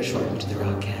Roxyettes, later shortened to the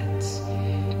Rockettes.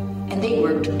 And they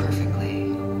worked perfectly.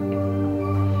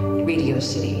 Radio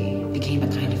City became a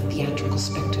kind of theatrical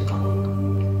spectacle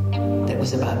that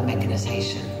was about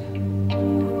mechanization,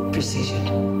 precision,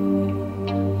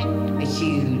 a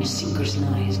huge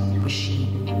synchronized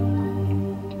machine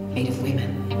made of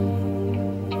women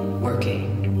working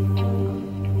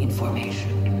in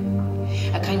formation,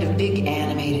 a kind of big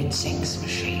animated sex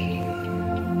machine,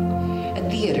 a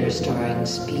theater starring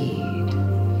speed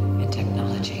and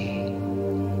technology.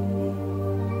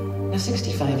 Now,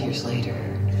 65 years later,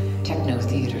 techno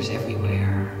theaters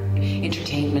everywhere,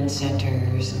 entertainment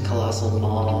centers and colossal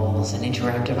malls and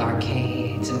interactive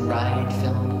arcades and ride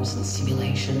films and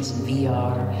simulations and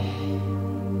VR.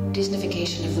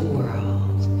 Disneyfication of the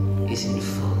world is in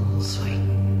full swing.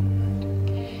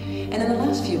 And in the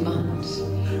last few months,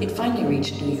 it finally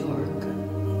reached New York.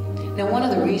 Now, one of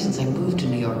the reasons I moved to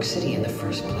New York City in the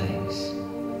first place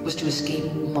was to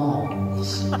escape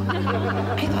malls.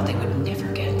 I thought they would never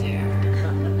get there.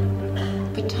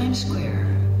 But Times Square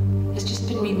has just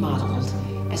been remodeled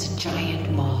as a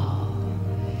giant mall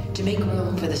to make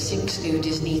room for the 6 new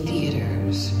Disney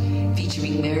theaters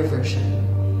featuring their version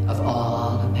of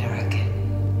all-American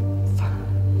fun.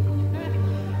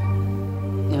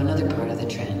 Now, another part of the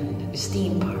trend is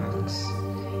theme parks.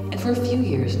 And for a few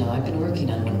years now, I've been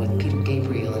working on one with Peter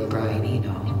Gabriel and Brian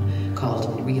Eno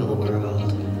called Real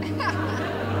World.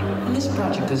 And this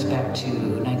project goes back to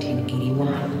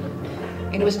 1981.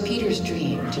 And it was Peter's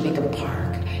dream to make a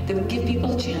park that would give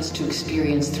people a chance to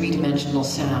experience three-dimensional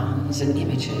sounds and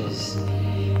images.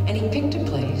 And he picked a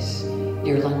place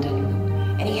near London,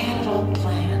 and he had it all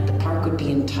planned. The park would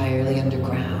be entirely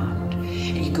underground,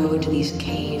 and you go into these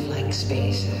cave-like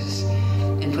spaces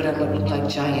and put on what looked like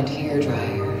giant hair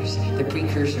dryers, the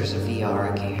precursors of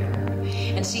VR gear,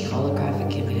 and see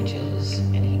holographic images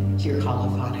and hear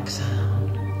holophonic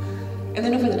sound. And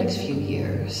then over the next few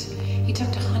years, he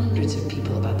talked to hundreds of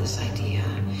people about this idea,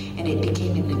 and it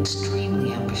became an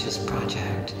extremely ambitious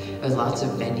project with lots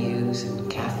of venues and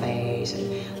cafes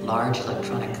and large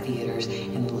electronic theaters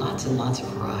and lots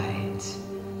of rides.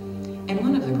 And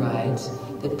one of the rides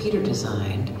that Peter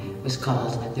designed was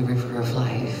called the River of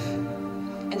Life.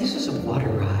 And this was a water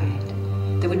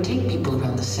ride that would take people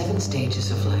around the 7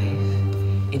 stages of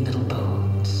life in little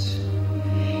boats.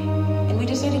 And we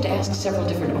decided to ask several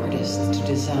different artists to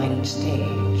design each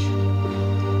stage.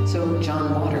 So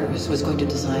John Waters was going to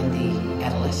design the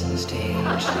adolescent stage.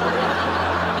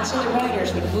 And so the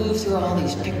riders would move through all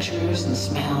these pictures and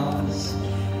smells,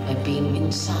 like being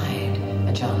inside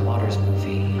a John Waters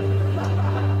movie.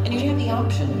 And you'd have the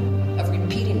option of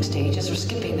repeating stages or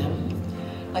skipping them.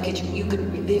 Like you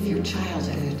could relive your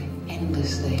childhood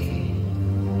endlessly.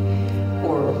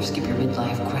 Or skip your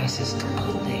midlife crisis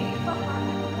completely.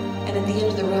 And at the end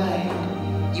of the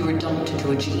ride, you were dumped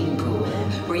into a gene pool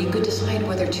where you could decide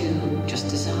whether to just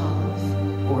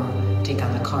dissolve or take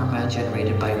on the karma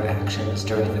generated by your actions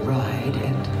during the ride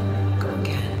and go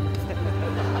again.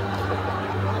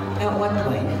 Now, at one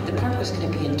point, the park was going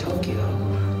to be in Tokyo,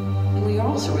 and we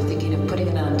also were thinking of putting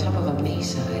it on top of a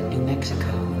mesa in New Mexico.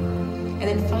 And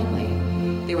then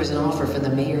finally, there was an offer from the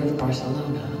mayor of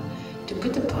Barcelona to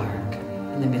put the park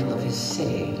in the middle of his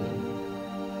city.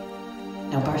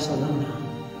 Now Barcelona,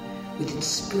 with its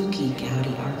spooky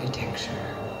Gaudi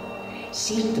architecture,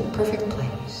 seemed the perfect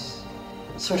place,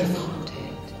 sort of haunted.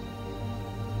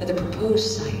 And the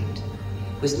proposed site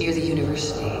was near the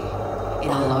university, in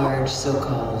a large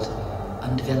so-called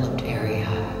undeveloped area.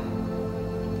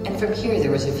 And from here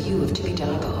there was a view of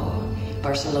Tibidabo,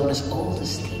 Barcelona's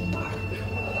oldest theme park,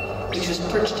 which was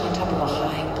perched on top of a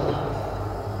high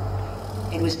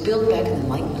bluff. It was built back in the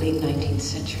late 19th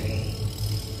century,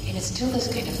 and it's still this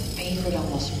kind of favorite,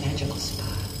 almost magical spot.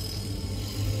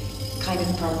 Kind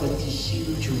of park with the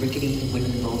huge, rickety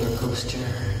wooden roller coaster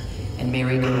and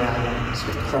merry-go-rounds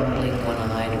with crumbling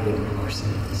one-eyed wooden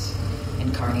horses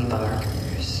and carny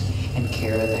barkers and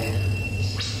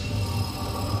caravans.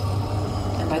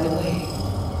 And by the way,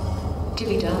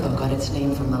 Tibidabo got its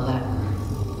name from the Latin.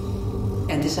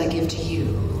 And this I give to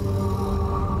you,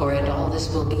 or and all this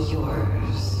will be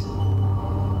yours.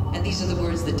 And these are the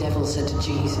words the devil said to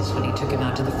Jesus when he took him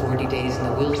out to the 40 days in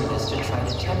the wilderness to try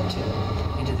to tempt him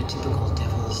into the typical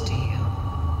devil's tale.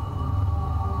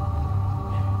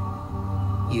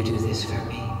 You do this for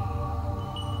me,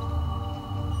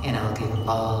 and I'll give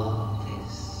all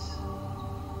this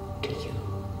to you.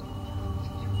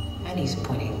 And he's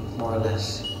pointing more or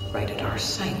less right at our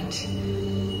site.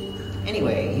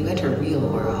 Anyway, you enter real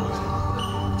world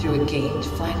through a gate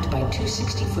flanked by two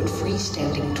 60-foot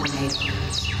freestanding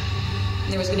tornadoes.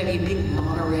 And there was going to be a big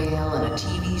monorail and a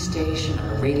TV station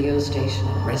and a radio station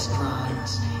and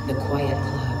restaurants and a quiet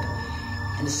club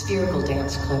and a spherical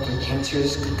dance club where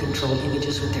dancers could control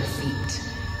images with their feet.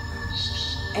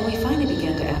 And we finally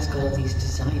began to ask all of these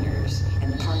designers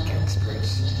and park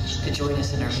experts to join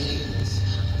us in our meetings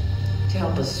to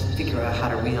help us figure out how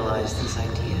to realize these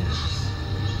ideas.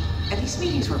 And these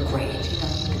meetings were great, you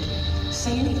could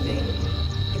say anything.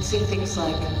 You could say things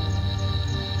like,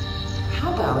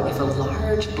 how about if a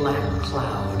large black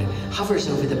cloud hovers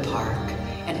over the park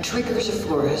and triggers a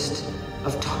forest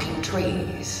of talking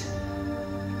trees?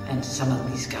 And some of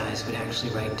these guys would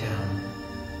actually write down,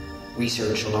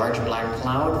 research large black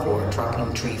cloud for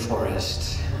talking tree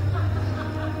forest.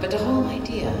 But the whole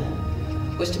idea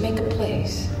was to make a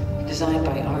place designed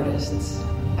by artists,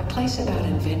 a place about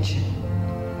invention,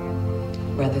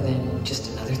 rather than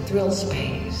just another thrill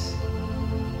space.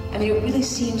 I mean, it really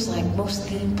seems like most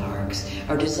theme parks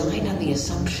are designed on the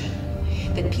assumption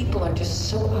that people are just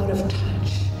so out of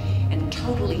touch and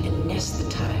totally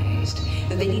anesthetized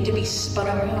that they need to be spun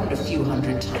around a few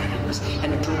hundred times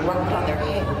and dropped on their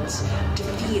heads to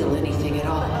feel anything at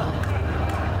all.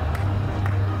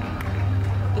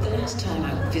 But the last time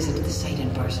I visited the site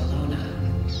in Barcelona,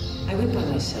 I went by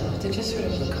myself to just sort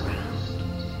of look around.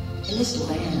 And this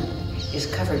land is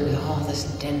covered with all this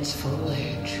dense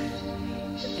foliage.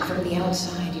 And from the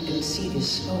outside, you can see the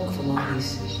smoke from all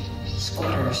these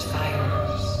squatters'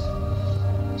 fires.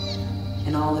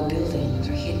 And all the buildings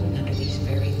are hidden under these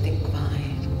very thick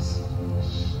vines.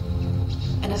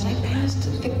 And as I passed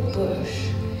a thick bush,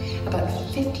 about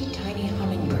 50 tiny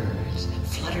hummingbirds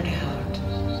fluttered out.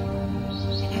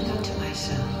 And I thought to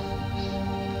myself,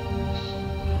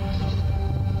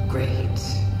 great.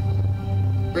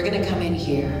 We're gonna come in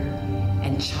here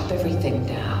and chop everything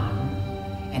down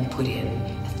and put in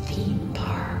a theme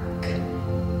park.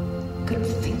 Good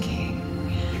thinking.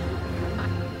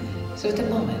 So at the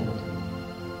moment,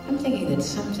 I'm thinking that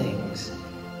some things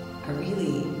are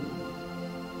really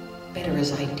better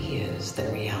as ideas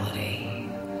than reality,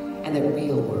 and the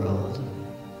real world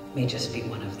may just be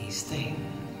one of these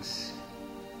things.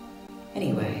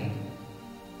 Anyway,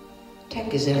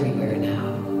 tech is everywhere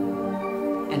now,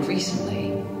 and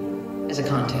recently, as a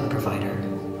content provider,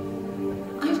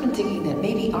 I've been thinking that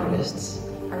maybe artists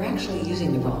are actually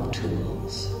using the wrong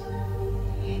tools.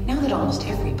 Now that almost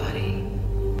everybody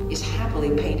is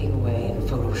happily painting away in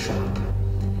Photoshop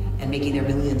and making their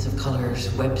millions of colors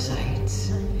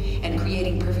websites and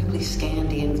creating perfectly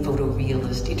scanned-in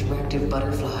photorealist interactive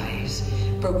butterflies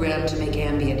programmed to make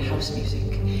ambient house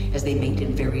music as they mate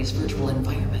in various virtual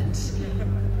environments,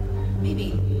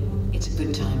 maybe it's a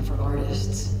good time for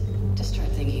artists to start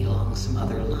thinking along some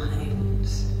other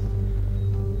lines.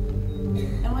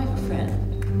 Now I have a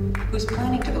friend who's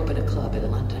planning to open a club in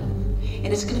London, and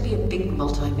it's going to be a big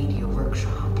multimedia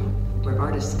workshop where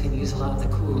artists can use a lot of the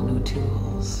cool new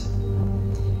tools.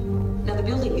 Now the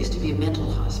building used to be a mental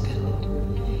hospital,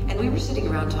 and we were sitting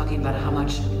around talking about how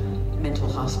much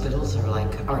mental hospitals are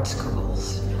like art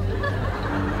schools.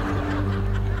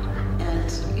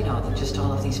 And, you know, just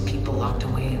all of these people locked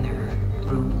away in their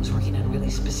rooms working on really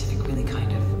specific, really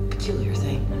kind of peculiar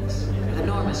things with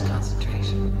enormous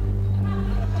concentration.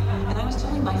 And I was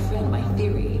telling my friend my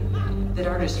theory that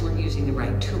artists weren't using the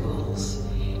right tools.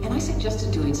 And And I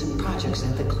suggested doing some projects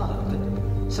at the club,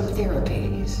 some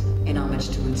therapies, in homage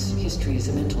to its history as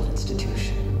a mental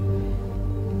institution.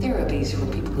 Therapies for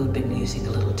people who had been using a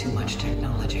little too much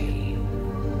technology.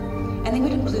 And they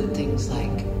would include things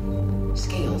like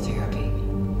scale therapy,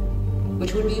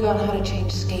 which would be about how to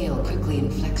change scale quickly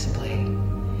and flexibly.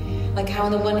 Like how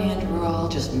on the one hand we're all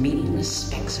just meaningless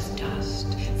specks of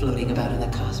dust floating about in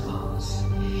the cosmos,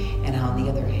 and how on the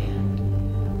other hand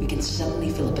we can suddenly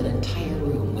fill up an entire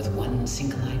room with one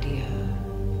single idea.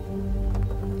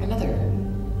 Another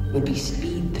would be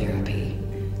speed therapy,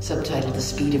 subtitled The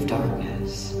Speed of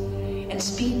Darkness. And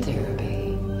speed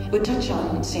therapy would touch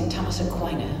on St. Thomas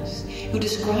Aquinas, who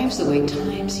describes the way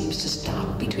time seems to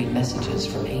stop between messages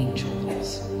from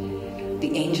angels.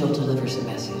 The angel delivers a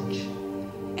message,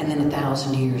 and then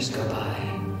 1,000 years go by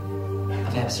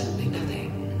of absolutely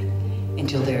nothing,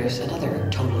 until there's another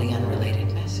totally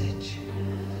unrelated message.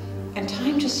 And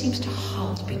time just seems to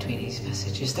halt between these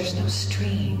messages. There's no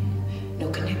stream, no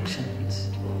connections.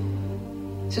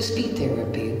 So speed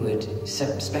therapy would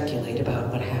speculate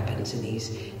about what happens in these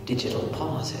digital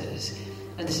pauses.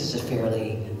 And this is a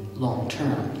fairly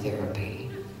long-term therapy.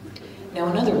 Now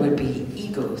another would be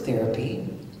ego therapy,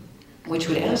 which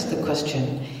would ask the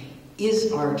question,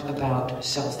 is art about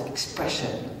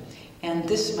self-expression? And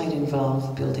this might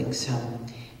involve building some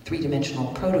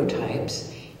three-dimensional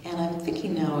prototypes. And I'm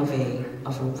thinking now of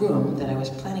a room that I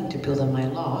was planning to build on my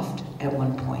loft at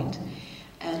one point.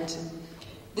 And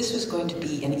this was going to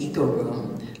be an ego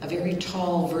room, a very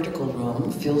tall vertical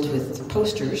room filled with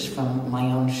posters from my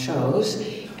own shows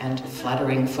and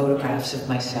flattering photographs of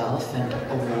myself and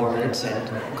awards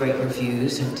and great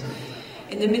reviews. And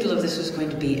in the middle of this was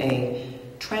going to be a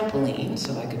trampoline,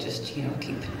 so I could just,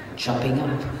 keep jumping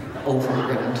up over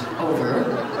and over.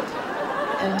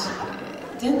 And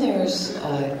then there's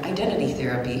identity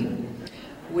therapy,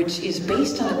 which is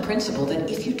based on the principle that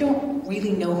if you don't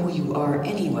really know who you are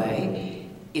anyway,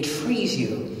 it frees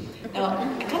you. Now,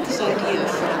 I got this idea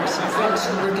from some friends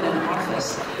who work in an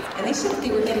office, and they said that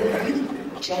they were getting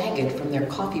really jagged from their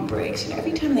coffee breaks.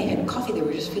 Every time they had coffee, they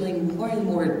were just feeling more and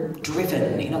more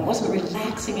driven. It wasn't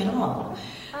relaxing at all.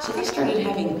 So they started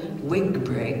having wig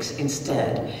breaks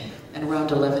instead. And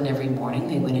around 11 every morning,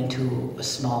 they went into a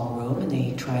small room and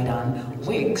they tried on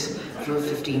wigs for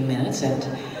 15 minutes. And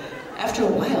after a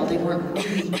while, they weren't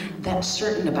really that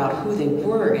certain about who they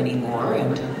were anymore,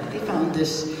 and they found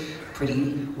this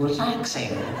pretty relaxing.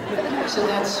 So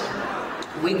that's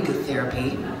wig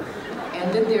therapy.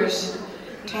 And then there's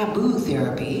taboo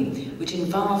therapy, which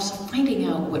involves finding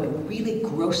out what really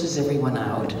grosses everyone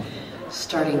out,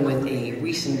 starting with a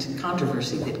recent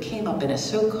controversy that came up in a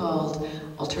so-called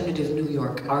alternative New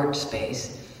York art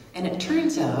space. And it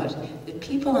turns out that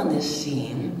people on this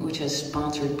scene, which has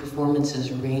sponsored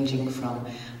performances ranging from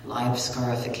live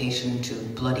scarification to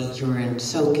bloody urine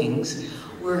soakings,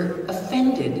 were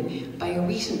offended by a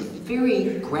recent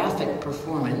very graphic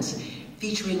performance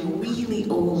featuring really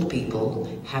old people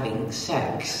having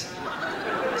sex.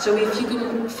 So if you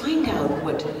can find out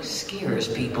what scares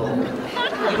people,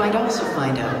 you might also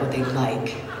find out what they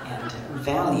like and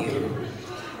value.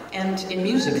 And in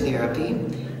music therapy,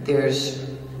 there's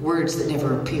words that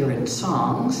never appear in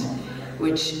songs,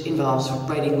 which involves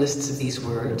writing lists of these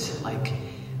words, like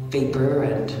vapor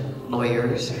and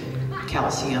lawyers, and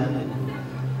calcium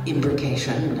and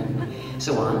imbrication and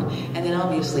so on. And then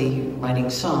obviously writing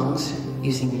songs,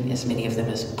 using as many of them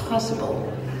as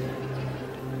possible.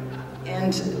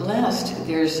 And last,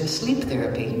 there's sleep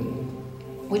therapy,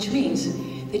 which means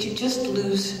that you just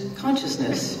lose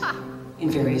consciousness in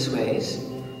various ways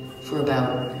for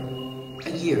about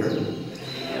a year.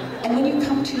 And when you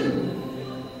come to,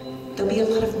 there'll be a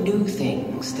lot of new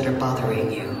things that are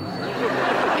bothering you.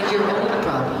 And your old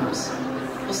problems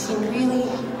will seem really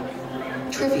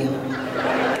trivial in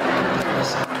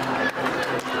comparison.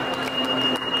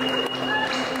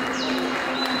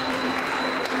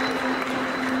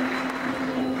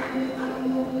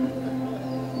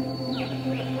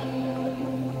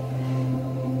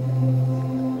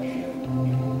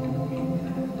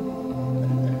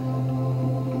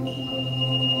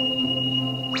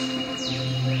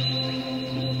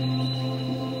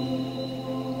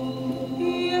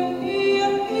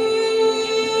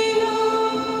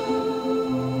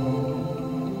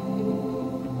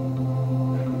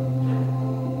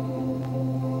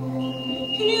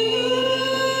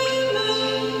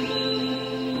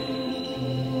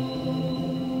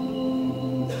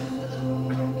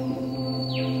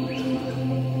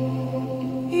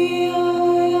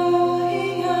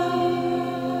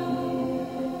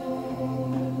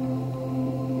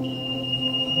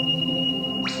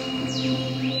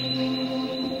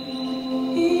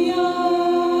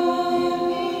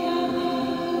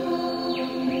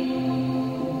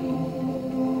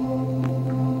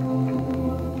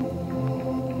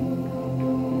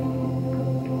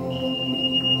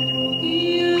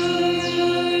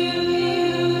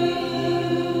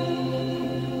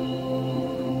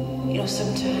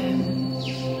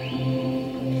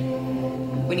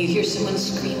 When you hear someone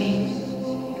screaming,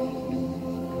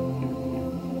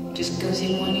 just goes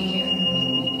in one ear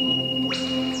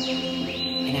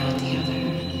and out the other.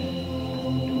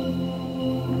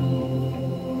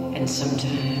 And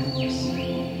sometimes,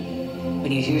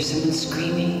 when you hear someone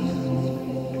screaming,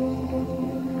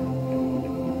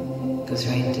 it goes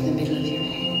right into the middle of your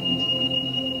head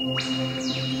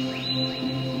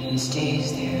and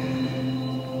stays there.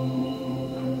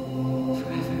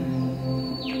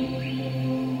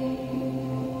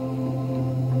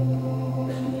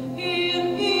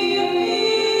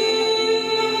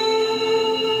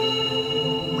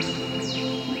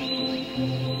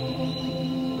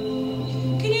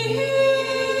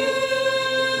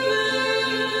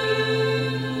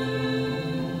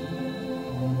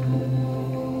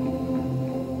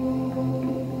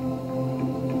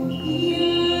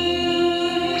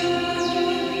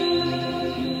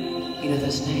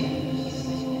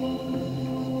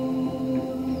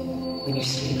 When you're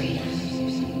sleeping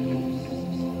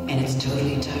and it's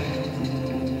totally dark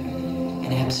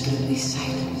and absolutely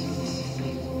silent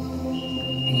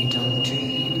and you don't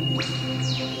dream.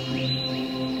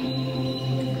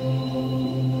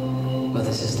 Well,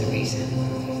 this is the reason.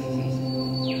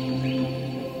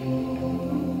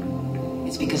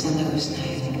 It's because on those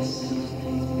nights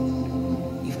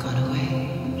you've gone away.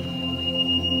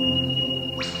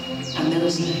 On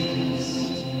those nights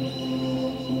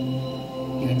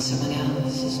you're in someone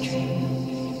else's dream.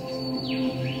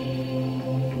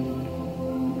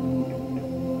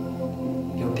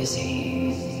 You're busy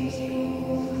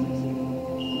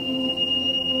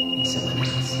in someone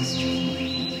else's dream.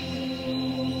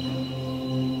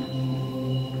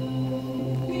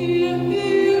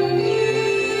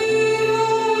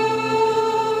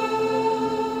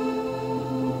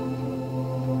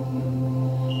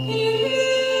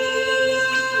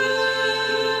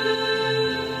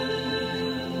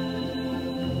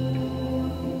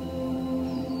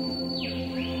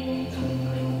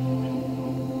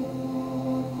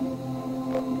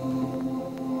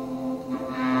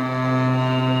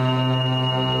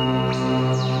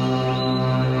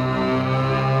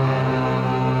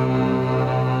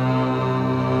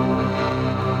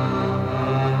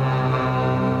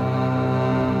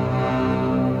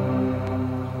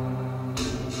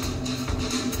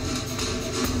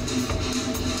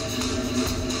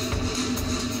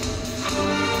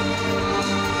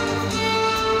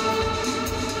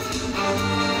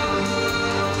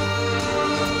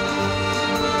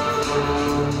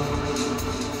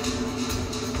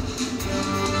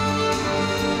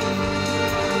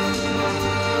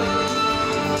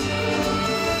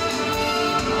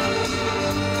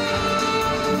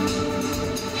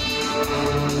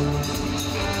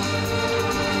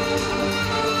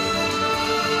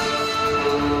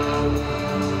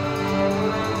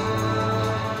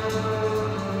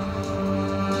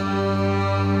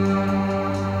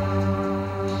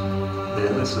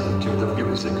 Listen to the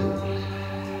music,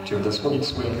 to the sweet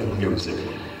swinging music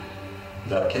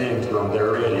that came from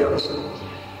their radios,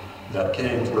 that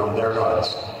came from their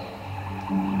hearts.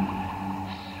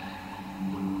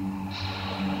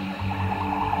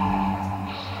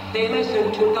 They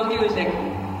listened to the music,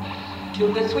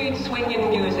 to the sweet swinging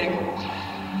music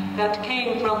that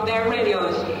came from their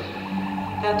radios,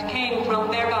 that came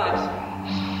from their gods.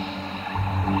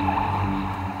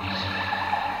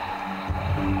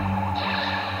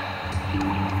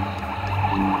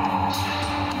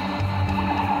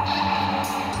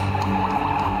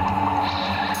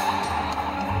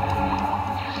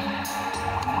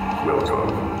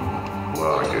 Welcome,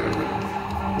 Wagon,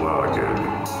 Wagon,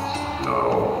 now.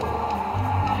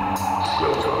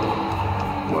 Welcome,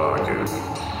 Wagon,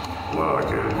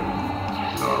 Wagon,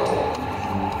 now.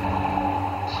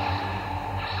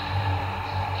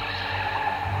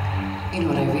 You know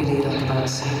what I really like about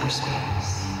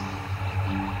cyberspace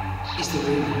is the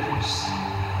rumors.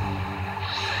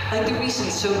 Like the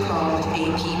recent so-called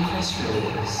AP press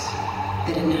release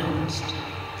that announced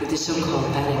that the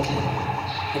so-called Vatican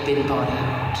had been bought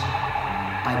out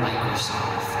by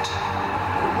Microsoft.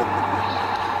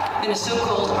 And a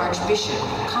so-called archbishop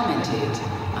commented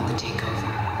on the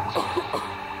takeover.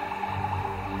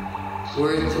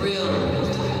 We're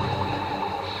thrilled.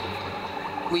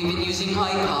 We've been using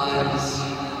iPods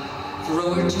for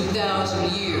over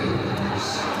 2,000 years.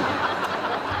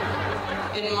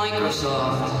 And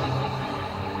Microsoft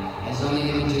has only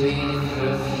been doing it for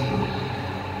a few.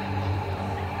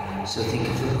 So think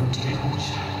of the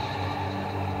potential.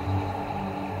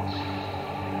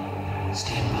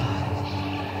 Stand by.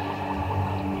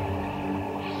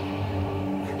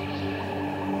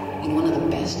 In one of the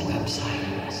best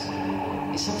websites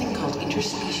is something called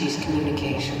interspecies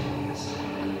communications.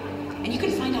 And you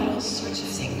can find out all sorts of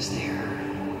things there,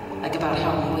 like about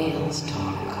how whales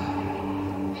talk.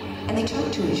 And they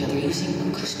talk to each other using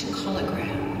acoustic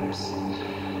holograms.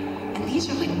 And these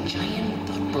are like giant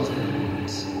thought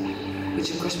balloons, which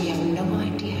of course we have no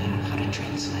idea how to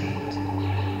translate.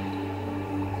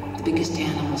 The biggest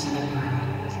animals in the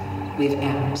world, we have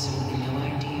absolutely no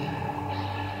idea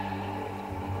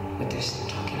what they're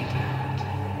talking about.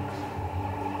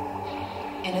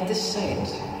 And at this site,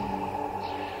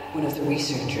 one of the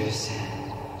researchers said,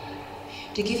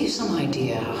 to give you some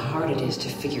idea how hard it is to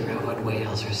figure out what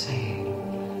whales are saying,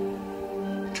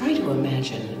 try to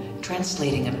imagine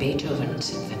translating a Beethoven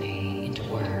symphony into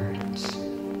words,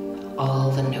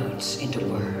 all the notes into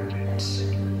words,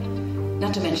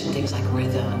 not to mention things like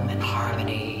rhythm and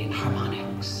harmony and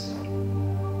harmonics.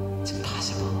 It's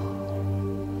impossible.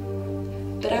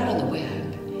 But out on the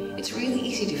web, it's really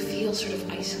easy to feel sort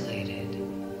of isolated.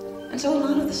 And so a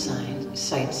lot of the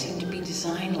sites seem to be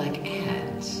designed like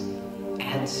ads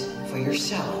for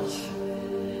yourself.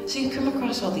 So you come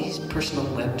across all these personal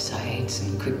websites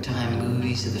and QuickTime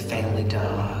movies of the family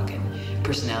dog and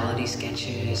personality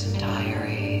sketches and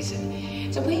diaries, and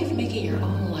it's a way of making your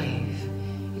own life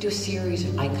into a series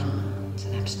of icons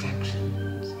and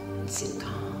abstractions and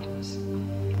sitcoms.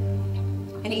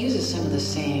 And it uses some of the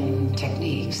same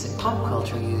techniques that pop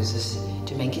culture uses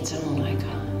to make its own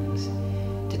icons,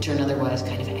 to turn otherwise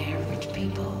kind of average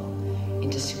people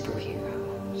into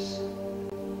superheroes.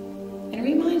 And it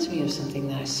reminds me of something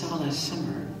that I saw last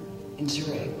summer in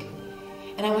Zurich.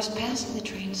 And I was passing the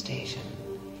train station,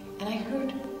 and I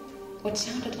heard what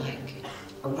sounded like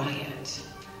a riot.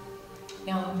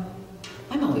 Now,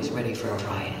 I'm always ready for a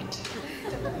riot,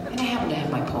 and I happened to have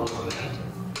my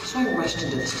Polaroid, so I rushed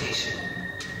into the station.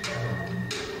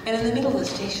 And in the middle of the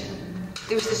station,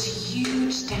 there was this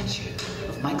huge statue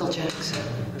of Michael Jackson,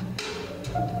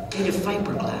 made of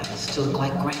fiberglass to look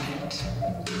like granite.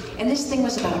 And this thing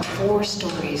was about 4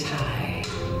 stories high,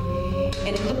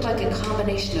 and it looked like a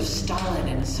combination of Stalin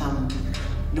and some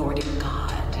Nordic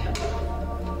god.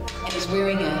 And he's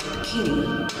wearing a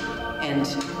bikini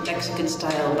and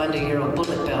Mexican-style bandolero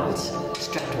bullet belt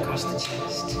strapped across the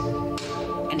chest,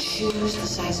 and shoes the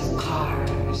size of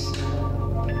cars.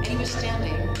 And he was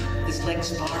standing with his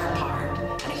legs far apart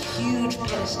on a huge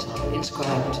pedestal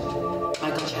inscribed,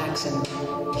 Michael Jackson,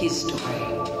 his story.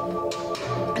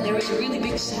 And there was a really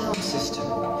big sound system,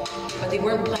 but they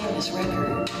weren't playing this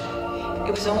record.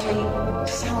 It was only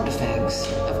sound effects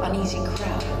of uneasy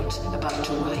crowds about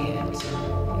to riot.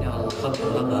 You know,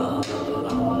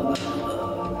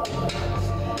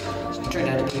 it turned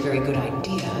out to be a very good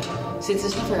idea, since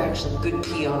it's never actually good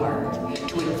PR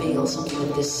to unveil something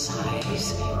of this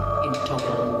size in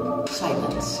total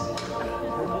silence.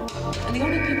 And the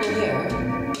only people there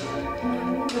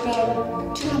were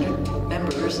about 200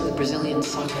 members of the Brazilian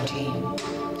soccer team,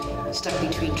 stuck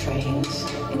between trains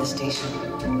in the station,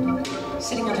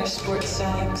 sitting on their sports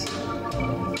sags,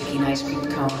 picking ice cream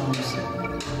cones,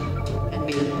 and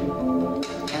me,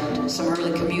 and some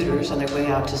early commuters on their way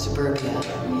out to suburbia,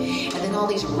 and then all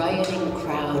these rioting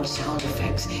crowd sound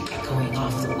effects echoing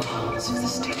off the walls of the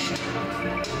station.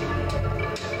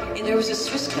 And there was a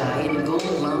Swiss guy in gold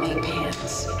lame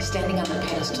pants standing on the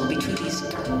pedestal between these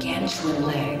gargantuan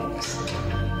legs.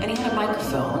 And he had a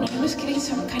microphone, and he was giving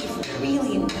some kind of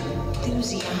really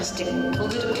enthusiastic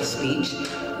political speech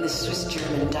in the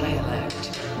Swiss-German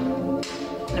dialect.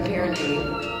 And apparently,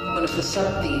 one of the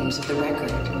sub-themes of the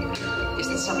record is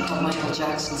that somehow Michael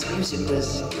Jackson's music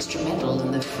was instrumental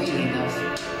in the freeing of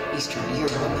Eastern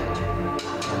Europe.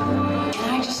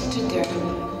 And I just stood there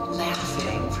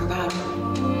laughing for about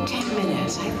 10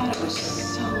 minutes. I thought it was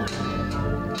so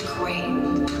great.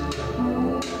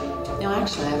 Now,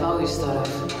 actually, I've always thought of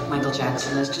Michael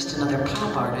Jackson as just another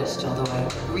pop artist, although I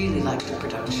really liked the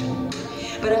production.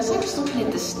 But as I was looking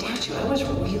at this statue, I was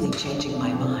really changing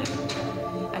my mind.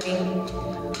 I mean,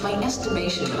 my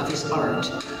estimation of his art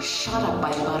shot up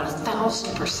by about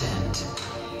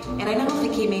 1,000%. And I now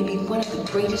think he may be one of the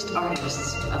greatest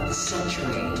artists of the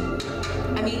century.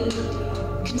 I mean,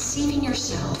 conceiving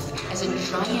yourself as a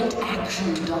giant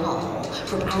action doll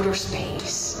from outer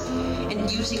space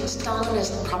and using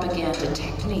Stalinist propaganda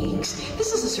techniques,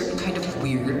 this is a certain kind of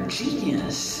weird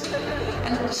genius.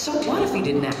 And so what if he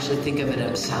didn't actually think of it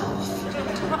himself?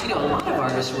 You know, a lot of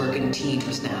artists work in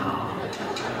teams now.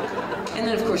 And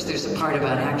then, of course, there's the part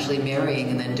about actually marrying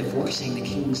and then divorcing the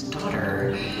king's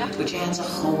daughter, which adds a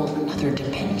whole another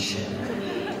dimension.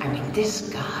 I mean, this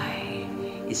guy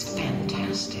is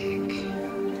fantastic.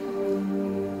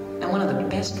 And one of the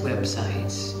best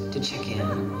websites to check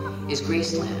in is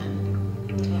Graceland.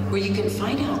 where you can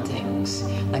find out things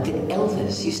like that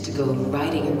Elvis used to go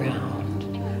riding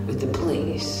around with the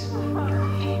police,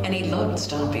 and he loved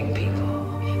stopping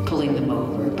people, pulling them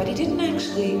over, but he didn't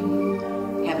actually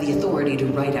have the authority to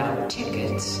write out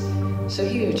tickets, so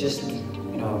he would just,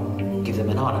 give them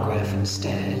an autograph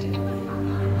instead.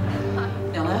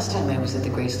 Now, last time I was at the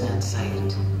Graceland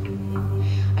site,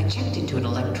 I checked into an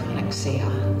electronic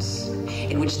seance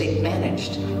in which they'd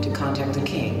managed to contact the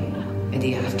king in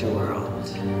the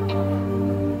afterworld.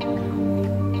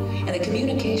 And the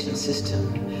communication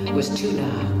system was 2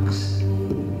 knocks.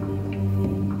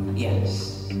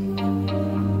 Yes.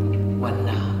 1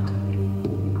 knock.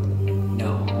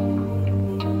 No.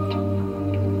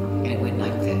 And it went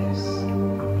like this.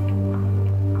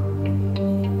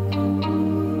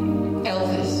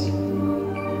 Elvis.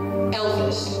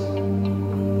 Elvis.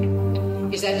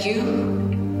 Is that you?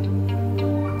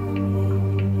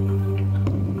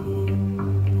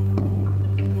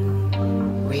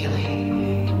 Really?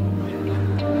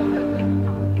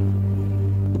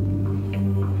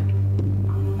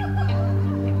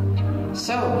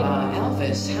 So,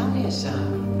 Elvis, how is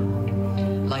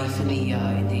life in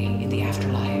the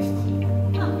afterlife?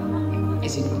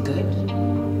 Is it good?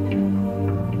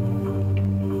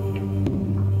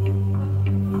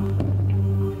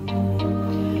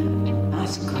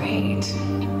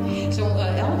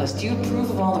 Elvis, do you approve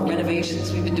of all the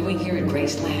renovations we've been doing here at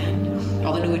Graceland?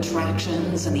 All the new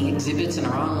attractions and the exhibits and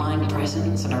our online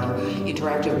presence and our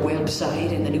interactive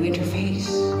website and the new interface?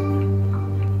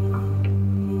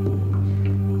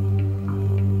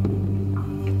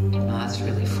 Well, that's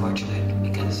really fortunate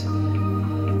because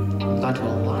I've gone to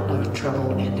a lot of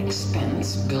trouble and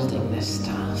expense building this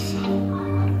stuff.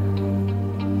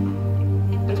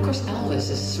 But of course, Elvis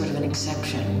is sort of an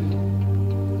exception.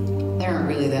 There aren't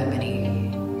really that many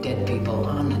dead people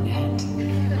on the net.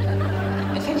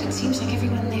 In fact, it seems like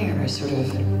everyone there is sort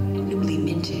of newly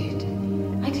minted,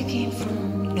 like they came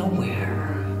from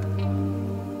nowhere.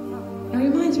 It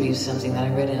reminds me of something that I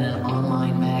read in an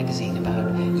online magazine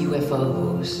about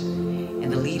UFOs,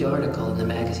 and the lead article in the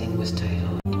magazine was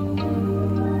titled,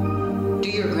 "Do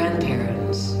Your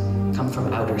Grandparents Come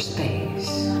from Outer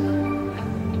Space?"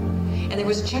 And there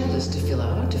was a checklist to fill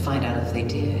out to find out if they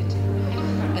did.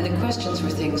 And the questions were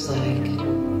things like,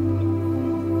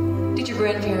 did your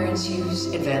grandparents use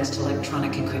advanced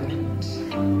electronic equipment?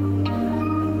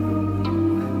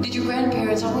 Did your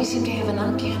grandparents always seem to have an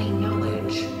uncanny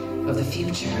knowledge of the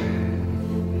future?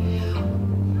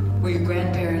 Were your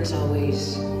grandparents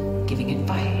always giving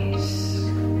advice?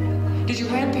 Did your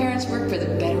grandparents work for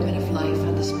the betterment of life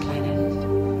on this planet?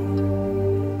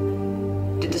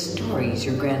 Did the stories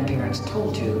your grandparents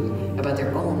told you about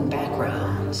their own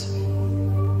backgrounds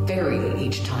vary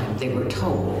each time they were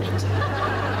told?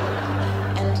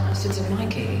 And since in my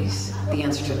case, the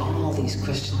answer to all these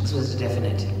questions was a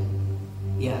definite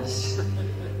yes,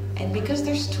 and because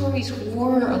their stories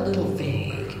were a little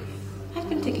vague, I've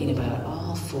been thinking about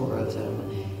all 4 of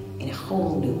them in a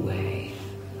whole new way.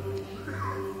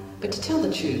 But to tell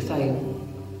the truth, I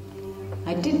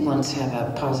did once have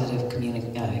a positive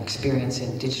experience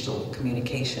in digital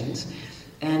communications,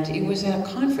 and it was at a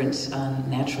conference on,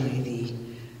 naturally, the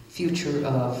future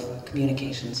of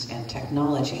communications and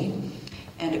technology,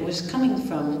 and it was coming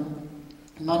from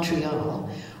Montreal,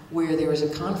 where there was a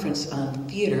conference on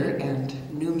theater and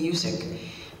new music,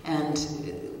 and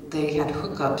they had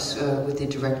hookups with the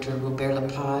director Robert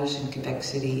Lepage in Quebec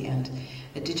City and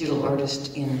a digital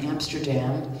artist in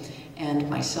Amsterdam and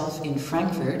myself in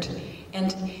Frankfurt.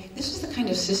 And this was the kind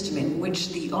of system in which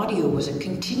the audio was a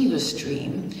continuous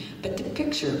stream, but the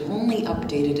picture only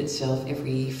updated itself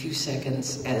every few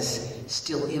seconds as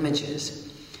still images.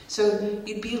 So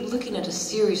you'd be looking at a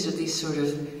series of these sort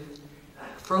of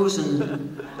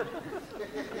frozen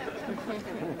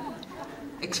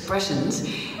expressions,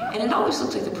 and it always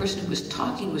looked like the person who was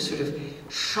talking was sort of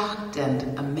shocked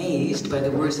and amazed by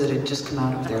the words that had just come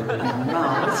out of their own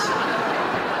mouths.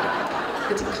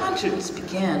 But the concerts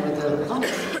began with a lot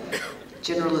of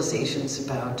generalizations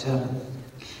about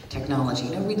technology,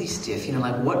 really stiff,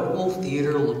 like what will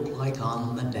theater look like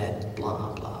on the net,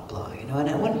 blah, blah, blah, And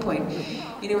at one point,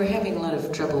 we're having a lot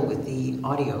of trouble with the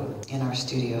audio in our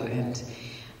studio, and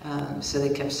so they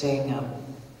kept saying,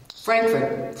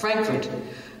 Frankfurt,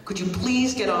 could you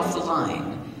please get off the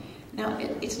line? Now,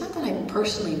 it's not that I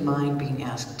personally mind being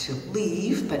asked to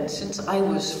leave, but since I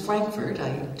was Frankfurt,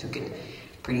 I took it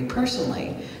pretty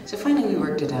personally. So finally we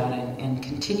worked it out and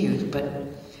continued, but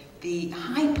the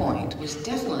high point was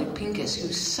definitely Pincus,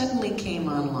 who suddenly came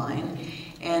online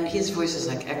And his voice is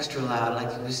like extra loud,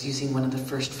 like he was using one of the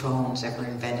first phones ever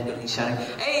invented, and he's shouting,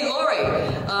 "Hey, Laurie,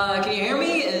 can you hear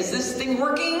me? Is this thing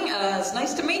working? It's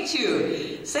nice to meet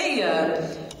you. Say,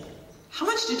 how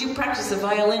much did you practice the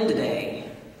violin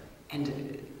today?"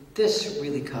 And this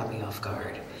really caught me off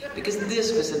guard, because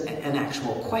this was an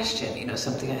actual question, you know,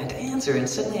 something I had to answer, and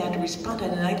suddenly I had to respond,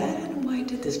 and I don't know why I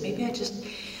did this. Maybe I just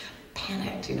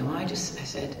panicked, you know. I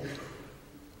said,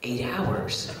 8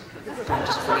 hours.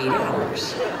 Practiced for 8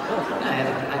 hours.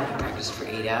 I've practiced for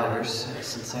 8 hours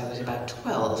since I was about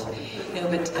 12. You know,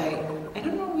 but I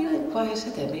don't know really why I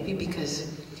said that. Maybe because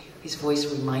his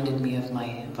voice reminded me of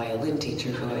my violin teacher,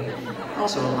 who I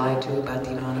also lied to about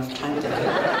the amount of time that I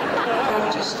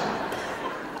practiced.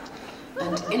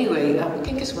 And anyway,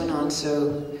 Pincus went on,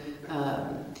 so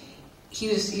he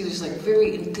was like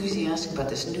very enthusiastic about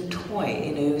this new toy.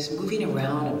 You know, he was moving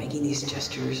around and making these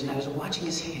gestures, and I was watching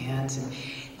his hands and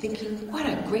thinking, what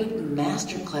a great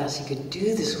master class he could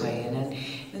do this way.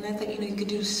 And I thought, you know, you could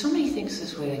do so many things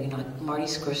this way. You know, like Marty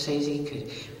Scorsese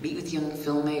could meet with young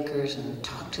filmmakers and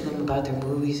talk to them about their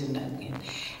movies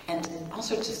and all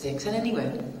sorts of things. And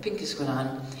anyway, Pincus went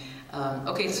on.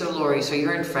 Okay, so Laurie, so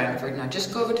you're in Frankfurt. Now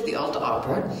just go over to the Alta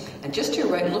Opera, and just to your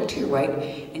right, look to your right,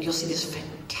 and you'll see this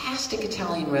fantastic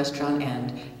Italian restaurant,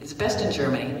 and it's best in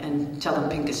Germany, and tell them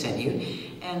Pincus sent you.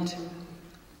 And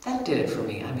that did it for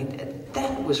me. I mean,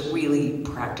 that was really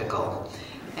practical.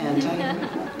 And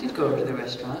I did go over to the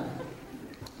restaurant.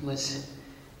 It was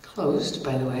closed,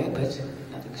 by the way, but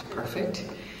nothing's perfect.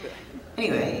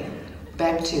 Anyway,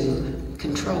 back to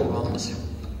control rooms.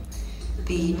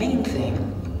 The main thing,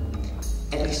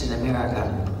 at least in America,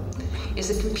 is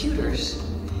that computers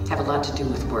have a lot to do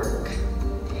with work.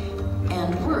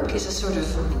 And work is a sort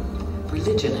of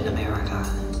religion in America.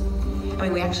 I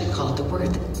mean, we actually call it the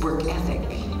work ethic.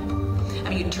 I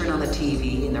mean, you turn on the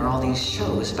TV and there are all these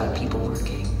shows about people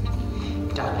working.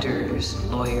 Doctors,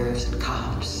 lawyers, and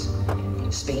cops,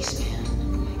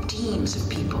 spacemen, teams of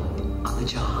people on the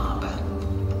job.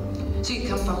 So you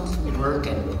come from work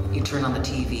and you turn on the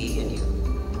TV and you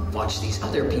watch these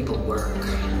other people work.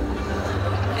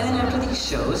 And then after these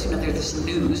shows, you know, there's this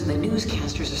news, and the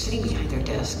newscasters are sitting behind their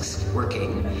desks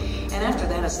working. And after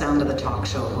that, it's down to the talk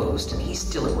show host, and he's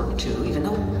still at work too, even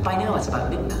though by now it's about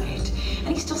midnight. And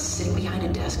he's still sitting behind a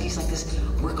desk. He's like this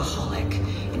workaholic,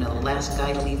 you know, the last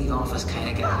guy to leave the office kind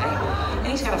of guy. And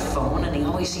he's got a phone, and he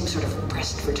always seems sort of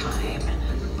pressed for time.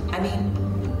 I mean,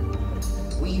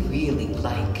 we really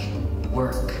like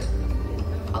work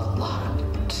a lot.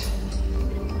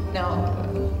 Now,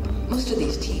 most of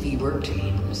these TV work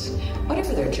teams,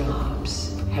 whatever their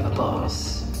jobs, have a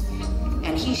boss.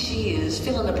 And he, she is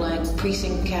fill-in-the-blank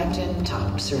precinct captain,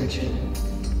 top surgeon,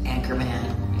 anchorman,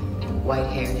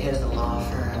 white-haired head of the law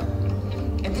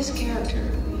firm. And this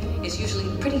character is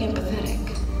usually pretty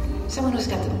empathetic. Someone who's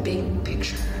got the big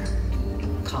picture,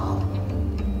 calm,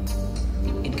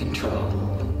 in control.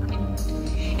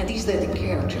 And these are the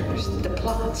characters the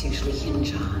plots usually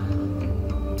hinge on.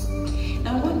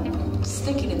 Now, I was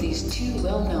thinking of these two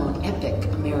well-known epic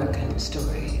American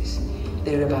stories.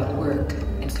 They're about work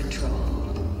and control.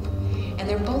 And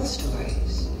they're both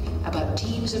stories about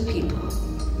teams of people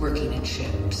working in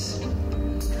ships.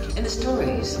 And the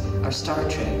stories are Star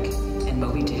Trek and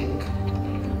Moby Dick,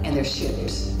 and their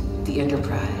ships, the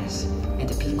Enterprise and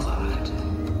the Pequod.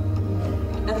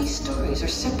 Now, these stories are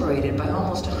separated by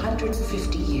almost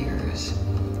 150 years,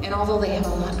 and although they have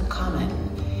a lot in common,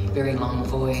 very long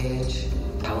voyage,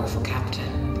 powerful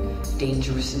captain,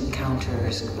 dangerous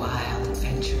encounters, wild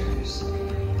adventures,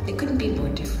 they couldn't be more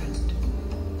different.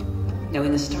 Now,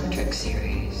 in the Star Trek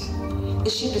series, the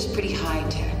ship is pretty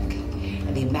high-tech,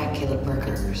 and the immaculate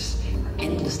workers are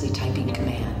endlessly typing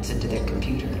commands into their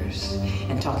computers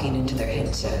and talking into their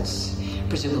headsets,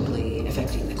 presumably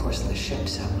affecting the course of the ship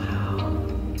somehow.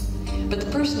 But the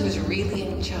person who's really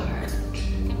in charge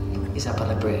is up on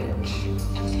the bridge,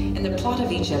 and the plot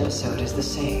of each episode is the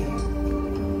same.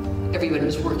 Everyone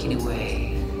was working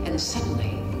away, and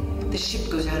suddenly the ship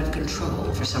goes out of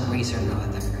control for some reason or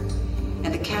other,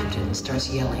 and the captain starts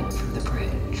yelling from the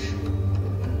bridge,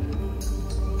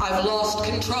 "I've lost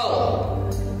control!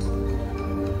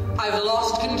 I've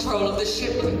lost control of the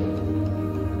ship!"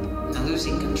 Now,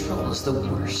 losing control is the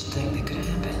worst thing that could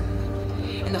happen.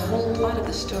 And the whole plot of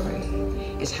the story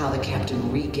is how the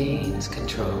captain regains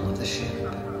control of the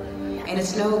ship. And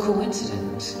it's no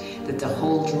coincidence that the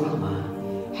whole drama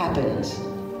happens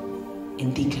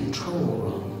in the control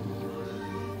room.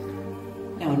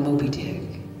 Now, in Moby Dick,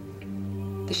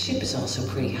 the ship is also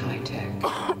pretty high-tech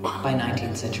by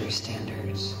 19th century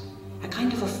standards, a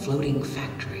kind of a floating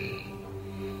factory.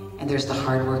 And there's the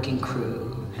hard-working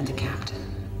crew and the captain.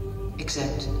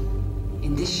 Except,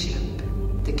 in this ship,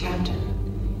 the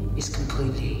captain is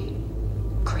completely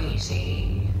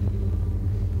crazy.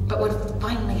 But what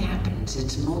finally happens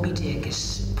in Moby Dick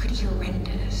is pretty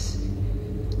horrendous.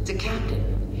 The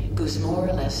captain goes more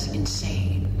or less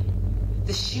insane.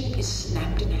 The ship is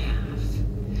snapped in half.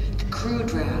 The crew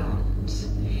drowns.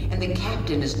 And the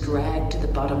captain is dragged to the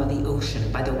bottom of the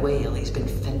ocean by the whale he's been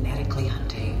fanatically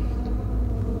hunting.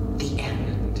 The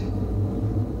end.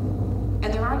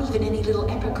 And there aren't even any little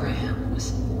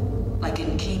epigrams, like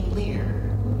in King Lear,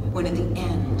 when at the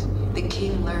end, the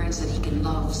king learns that he can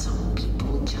love some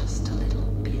people just a little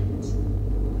bit.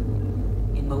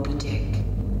 In Moby Dick,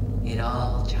 it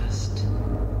all just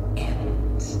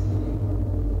ends.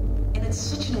 And it's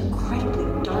such an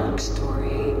incredibly dark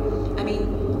story. I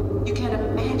mean, you can't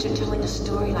imagine telling a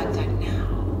story like that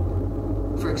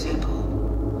now. For example,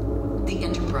 the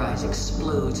Enterprise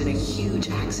explodes in a huge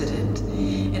accident,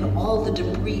 and all the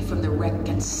debris from the wreck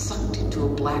gets sucked into a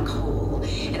black hole,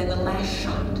 and in the last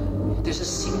shot, there's a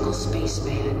single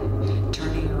spaceman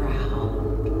turning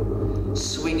around,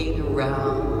 swinging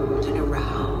around and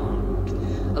around,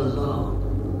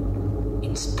 alone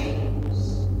in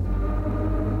space.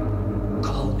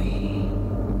 Call me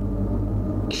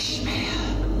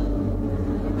Ishmael.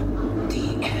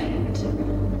 The end.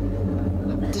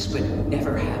 This would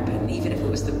never happen, even if it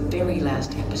was the very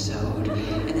last episode,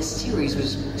 and the series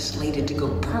was slated to go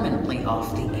permanently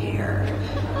off the air.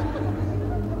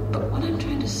 But what I'm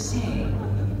trying to say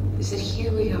is that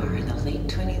here we are in the late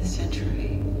 20th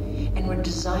century, and we're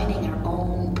designing our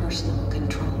own personal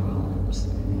control rooms,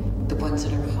 the ones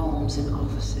in our homes and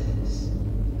offices.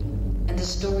 And the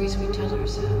stories we tell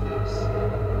ourselves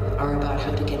are about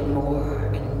how to get more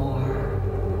and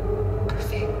more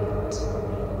perfect.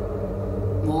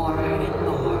 More and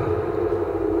more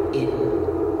in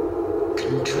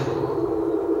control.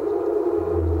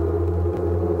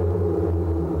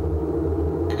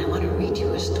 And I want to read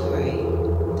you a story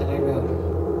that I wrote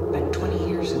about 20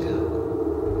 years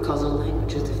ago called The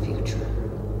Language of the Future.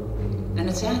 And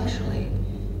it's actually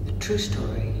a true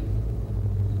story,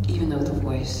 even though the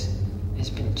voice has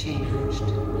been changed.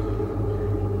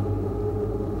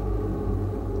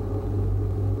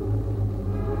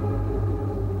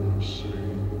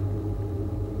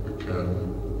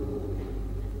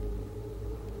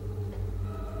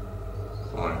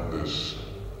 Find this.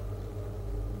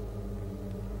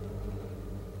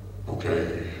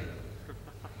 Okay.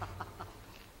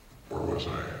 Where was I?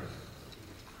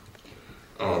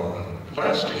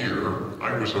 Last year,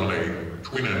 I was on a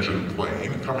twin-engine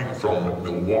plane coming from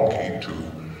Milwaukee to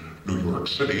New York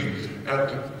City,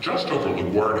 and just over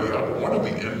LaGuardia, one of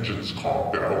the engines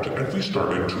conked out, and we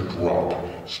started to drop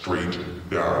straight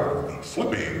down,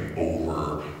 flipping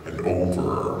over and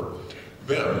over.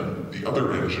 Then the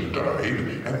other engine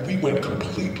died, and we went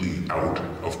completely out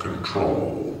of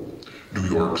control. New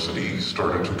York City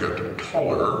started to get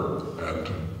taller and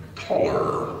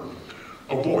taller.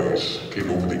 A voice came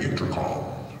over the intercom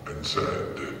and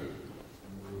said,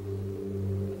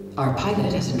 Our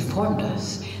pilot has informed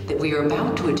us that we are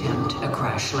about to attempt a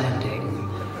crash landing.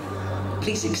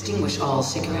 Please extinguish all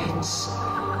cigarettes.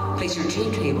 Place your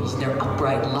turntables in their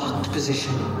upright, locked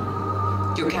position.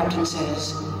 Your captain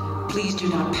says, please do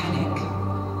not panic.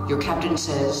 Your captain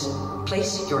says,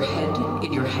 place your head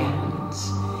in your hands.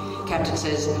 Captain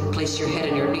says, place your head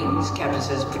on your knees. Captain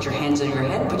says, put your hands on your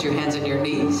head, put your hands on your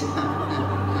knees.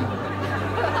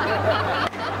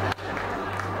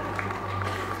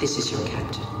 This is your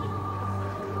captain.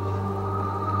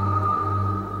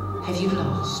 Have you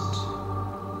lost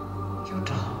your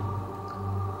dog?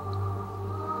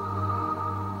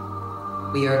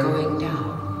 We are going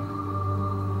down.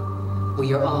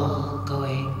 We are all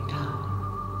going down.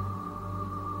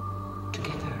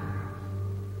 Together.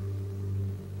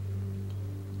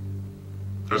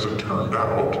 As it turned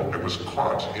out, I was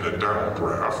caught in a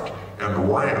downdraft and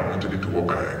rammed into a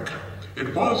bank.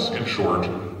 It was, in short,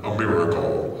 a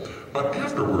miracle. But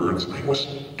afterwards, I was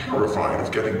terrified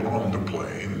of getting on the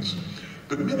planes.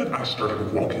 The minute I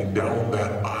started walking down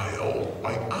that aisle,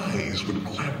 my eyes would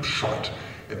clamp shut,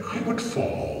 and I would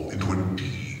fall into a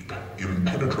deep,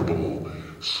 impenetrable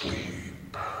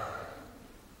sleep.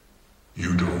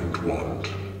 You don't want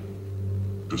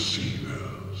to see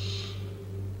this.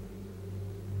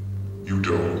 You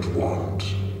don't want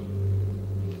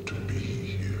to be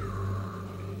here.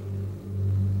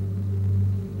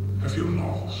 Have you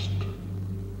lost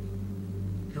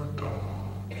your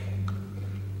dog?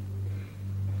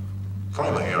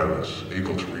 Finally, I was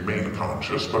able to remain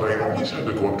conscious, but I always had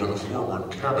to go up to the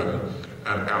forward cabin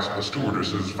and ask the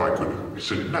stewardesses if I could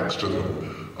sit next to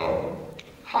them.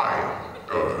 Hi,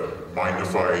 mind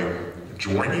if I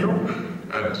join you?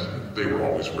 And they were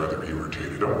always rather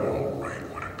irritated. Oh, all right,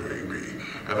 what a baby.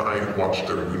 And I watched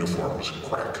their uniforms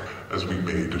crack as we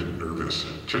made nervous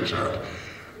chit-chat.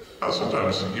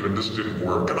 Sometimes even this didn't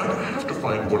work, and I'd have to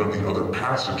find one of the other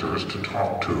passengers to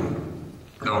talk to.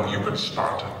 Now, you can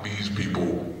spot these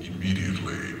people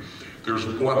immediately. There's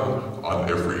one on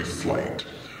every flight.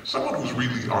 Someone who's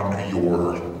really on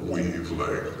your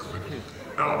wavelength.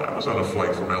 Now, I was on a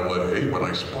flight from LA when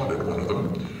I spotted one of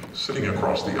them sitting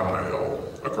across the aisle.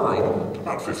 A girl,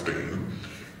 about 15,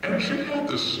 and she had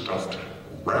this stuffed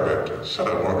rabbit set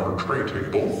up on her tray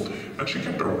table, and she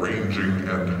kept arranging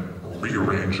and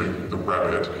rearranging the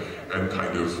rabbit and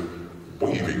kind of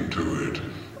waving to it.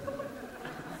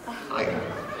 Hi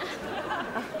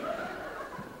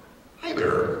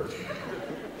there.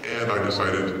 And I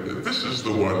decided, this is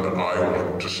the one I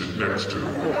want to sit next to.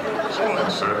 So I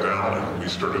sat down and we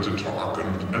started to talk,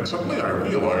 and suddenly I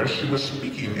realized she was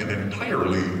speaking an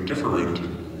entirely different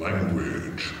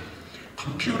language.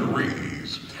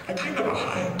 Computerese, a kind of a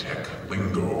high-tech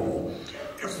lingo.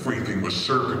 Everything was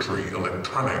circuitry,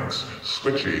 electronics,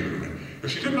 switching.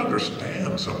 If she didn't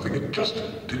understand something, it just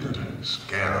didn't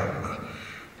scan.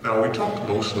 Now, we talked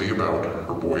mostly about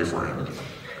her boyfriend,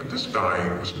 and this guy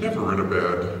was never in a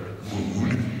bad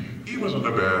mood. He was in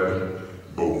a bad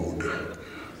moody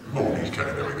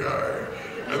kind of a guy.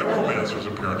 And the romance was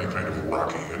apparently kind of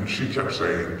rocky, and she kept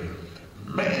saying,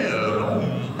 man, oh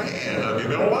man, you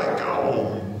know, like,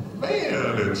 oh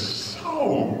man, it's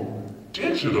so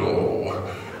digital.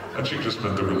 And she just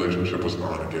meant the relationship was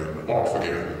on again, off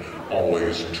again.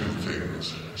 Always two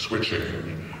things,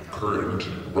 switching. Current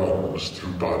runs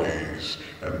through bodies,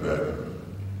 and then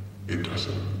it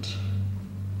doesn't.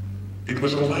 It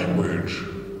was a language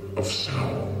of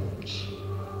sounds,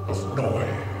 of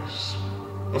noise,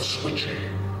 of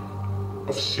switching,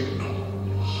 of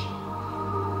signals.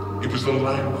 It was the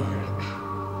language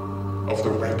of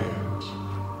the rabbit,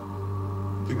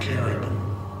 the caribou,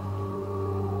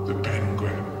 the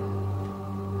penguin,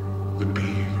 the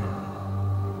beaver,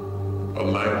 a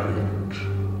language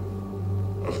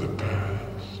of the past.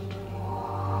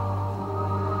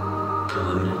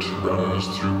 Current runs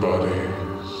through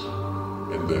bodies,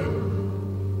 and then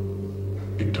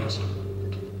it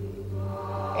doesn't.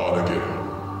 On again,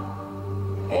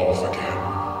 off again.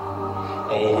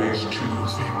 Always two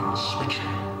things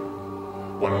switching.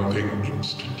 One thing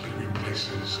instantly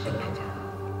replaces another.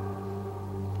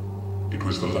 It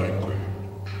was the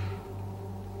language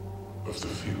of the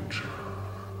future.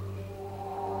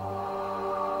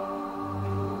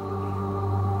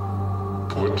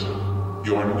 Put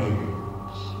your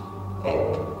knees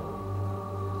up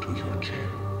to your chin.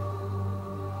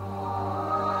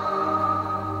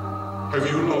 Have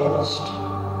you lost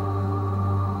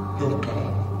your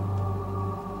tongue?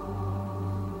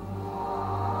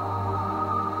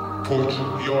 Put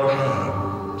your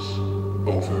hands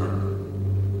over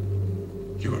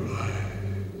your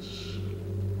eyes.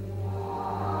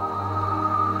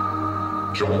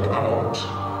 Jump out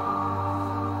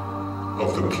of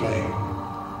the plane.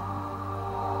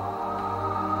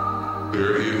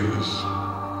 There is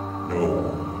no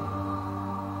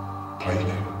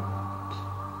pilot.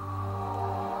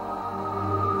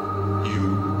 You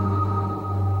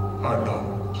are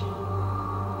not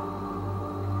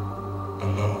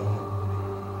alone.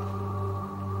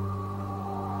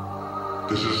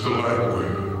 This is the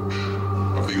language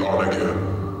of the on again,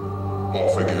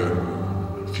 off again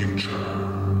future.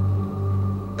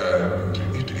 And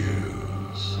it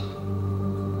is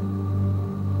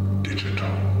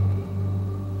digital.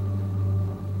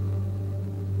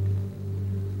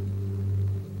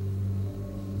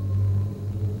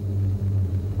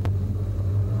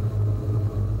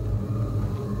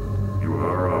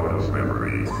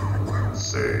 Memory.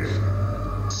 Save.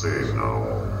 Save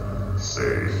now.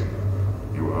 Save.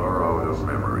 You are out of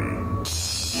memory.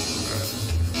 Save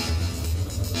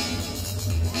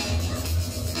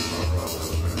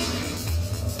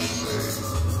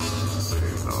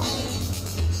now.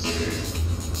 Save.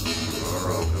 You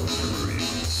are out of memory.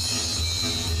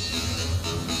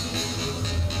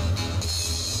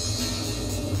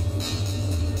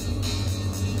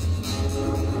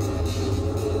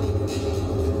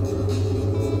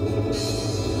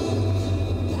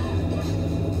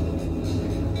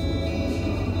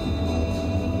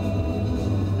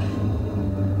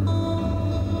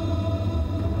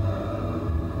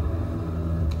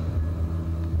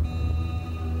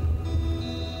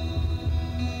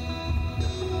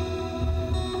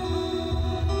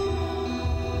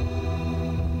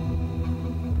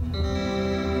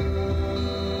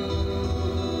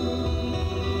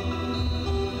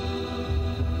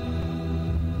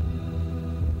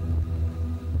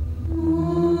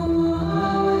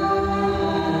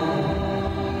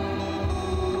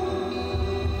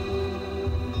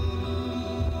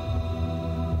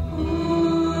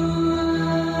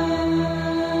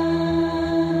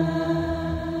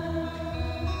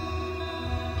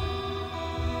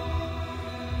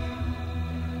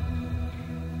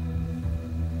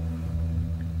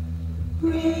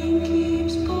 Rain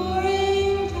keeps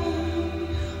pouring down,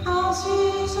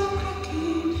 houses are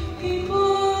cracking,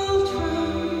 people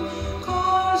drown,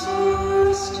 cars are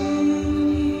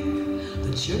rusting here.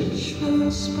 The church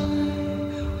floats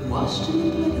by, washed in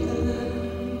the blood of the Lamb.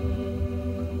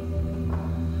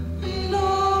 And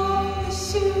all the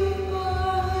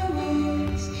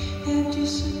superhighways have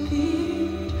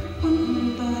disappeared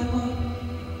one by one.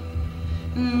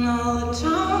 And all the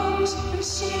towns and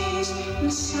cities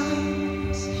and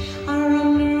signs are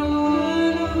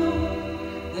underwater now.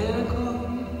 They're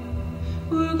gone.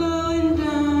 We're going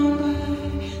down by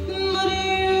the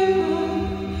muddy river.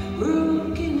 We're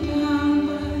walking down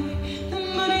by the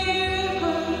muddy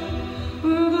river.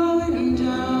 We're going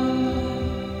down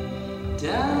by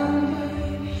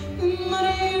the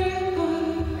muddy river.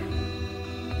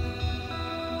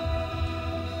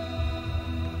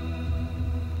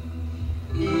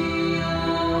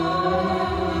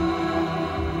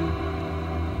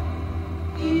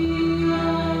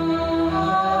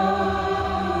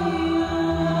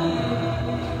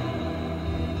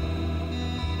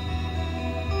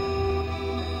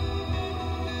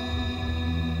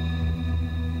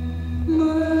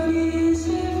 Mud is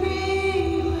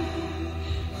everywhere,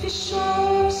 fish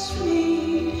are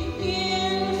swimming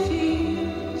in the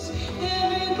fields.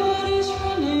 Everybody's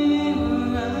running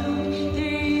around,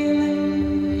 they're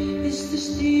yelling, is this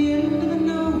the end of a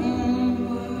known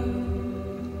world?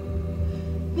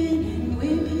 Men and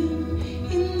women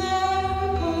in their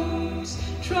boats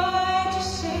try to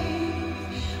save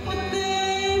what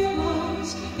they've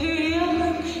lost. They're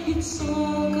yelling, it's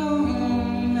all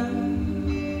gone now.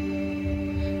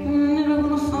 We're never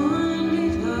gonna find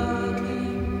it again.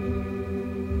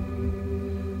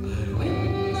 But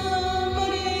when the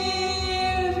muddy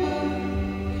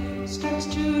river starts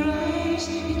to rise,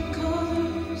 it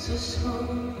covers us all.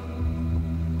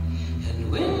 And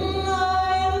when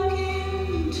I look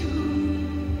into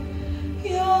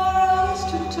your eyes,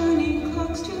 to tiny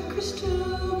clocks, to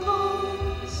crystal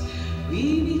balls, we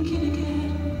begin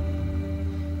again.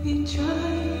 We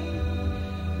try,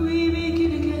 we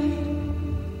begin again.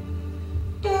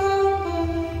 Down by,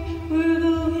 we're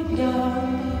going down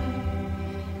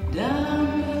by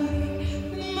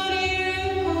the muddy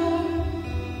river.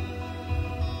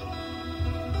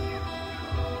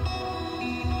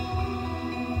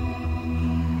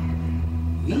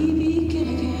 We begin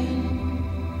again,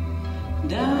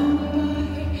 down by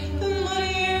the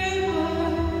muddy river.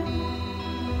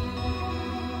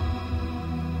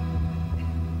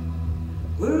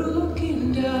 We're walking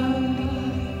down by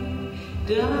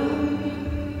the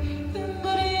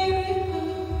muddy river.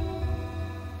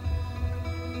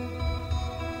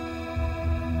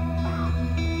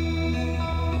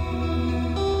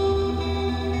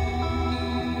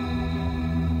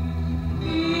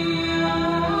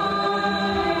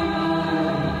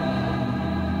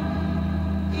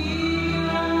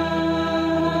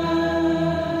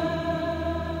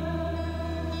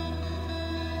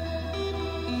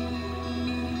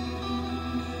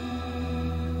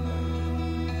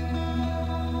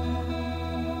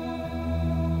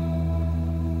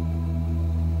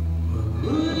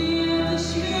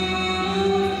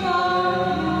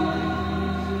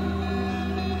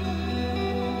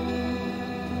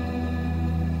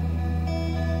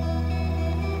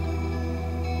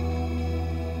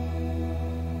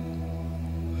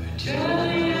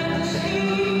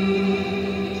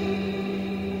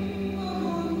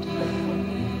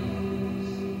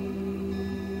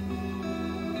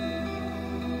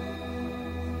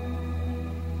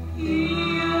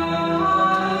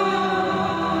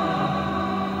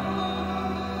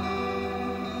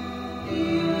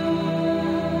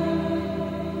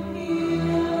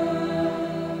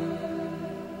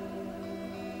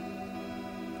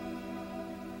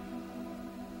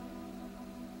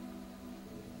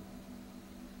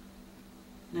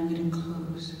 And I'm going to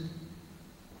close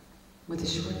with a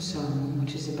short song,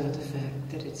 which is about the fact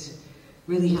that it's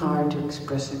really hard to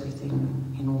express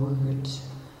everything in words.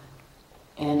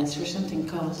 And it's for something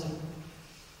called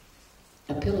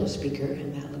a pillow speaker,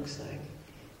 and that looks like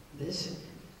this.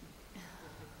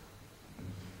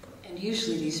 And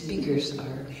usually these speakers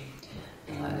are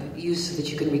used so that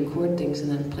you can record things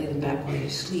and then play them back while you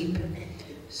sleep.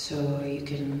 So you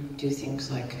can do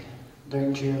things like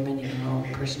learn German in your own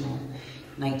personal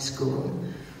night school.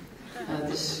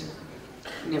 This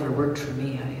never worked for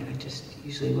me. I just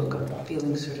usually woke up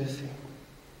feeling sort of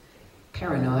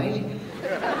paranoid.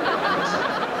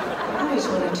 I always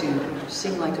wanted to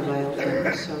sing like a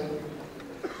violin, so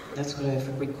that's what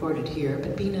I've recorded here.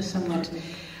 But being a somewhat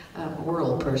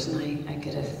oral person, I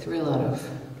get a thrill out of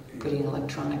putting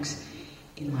electronics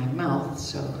in my mouth,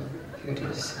 so Here it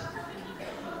is.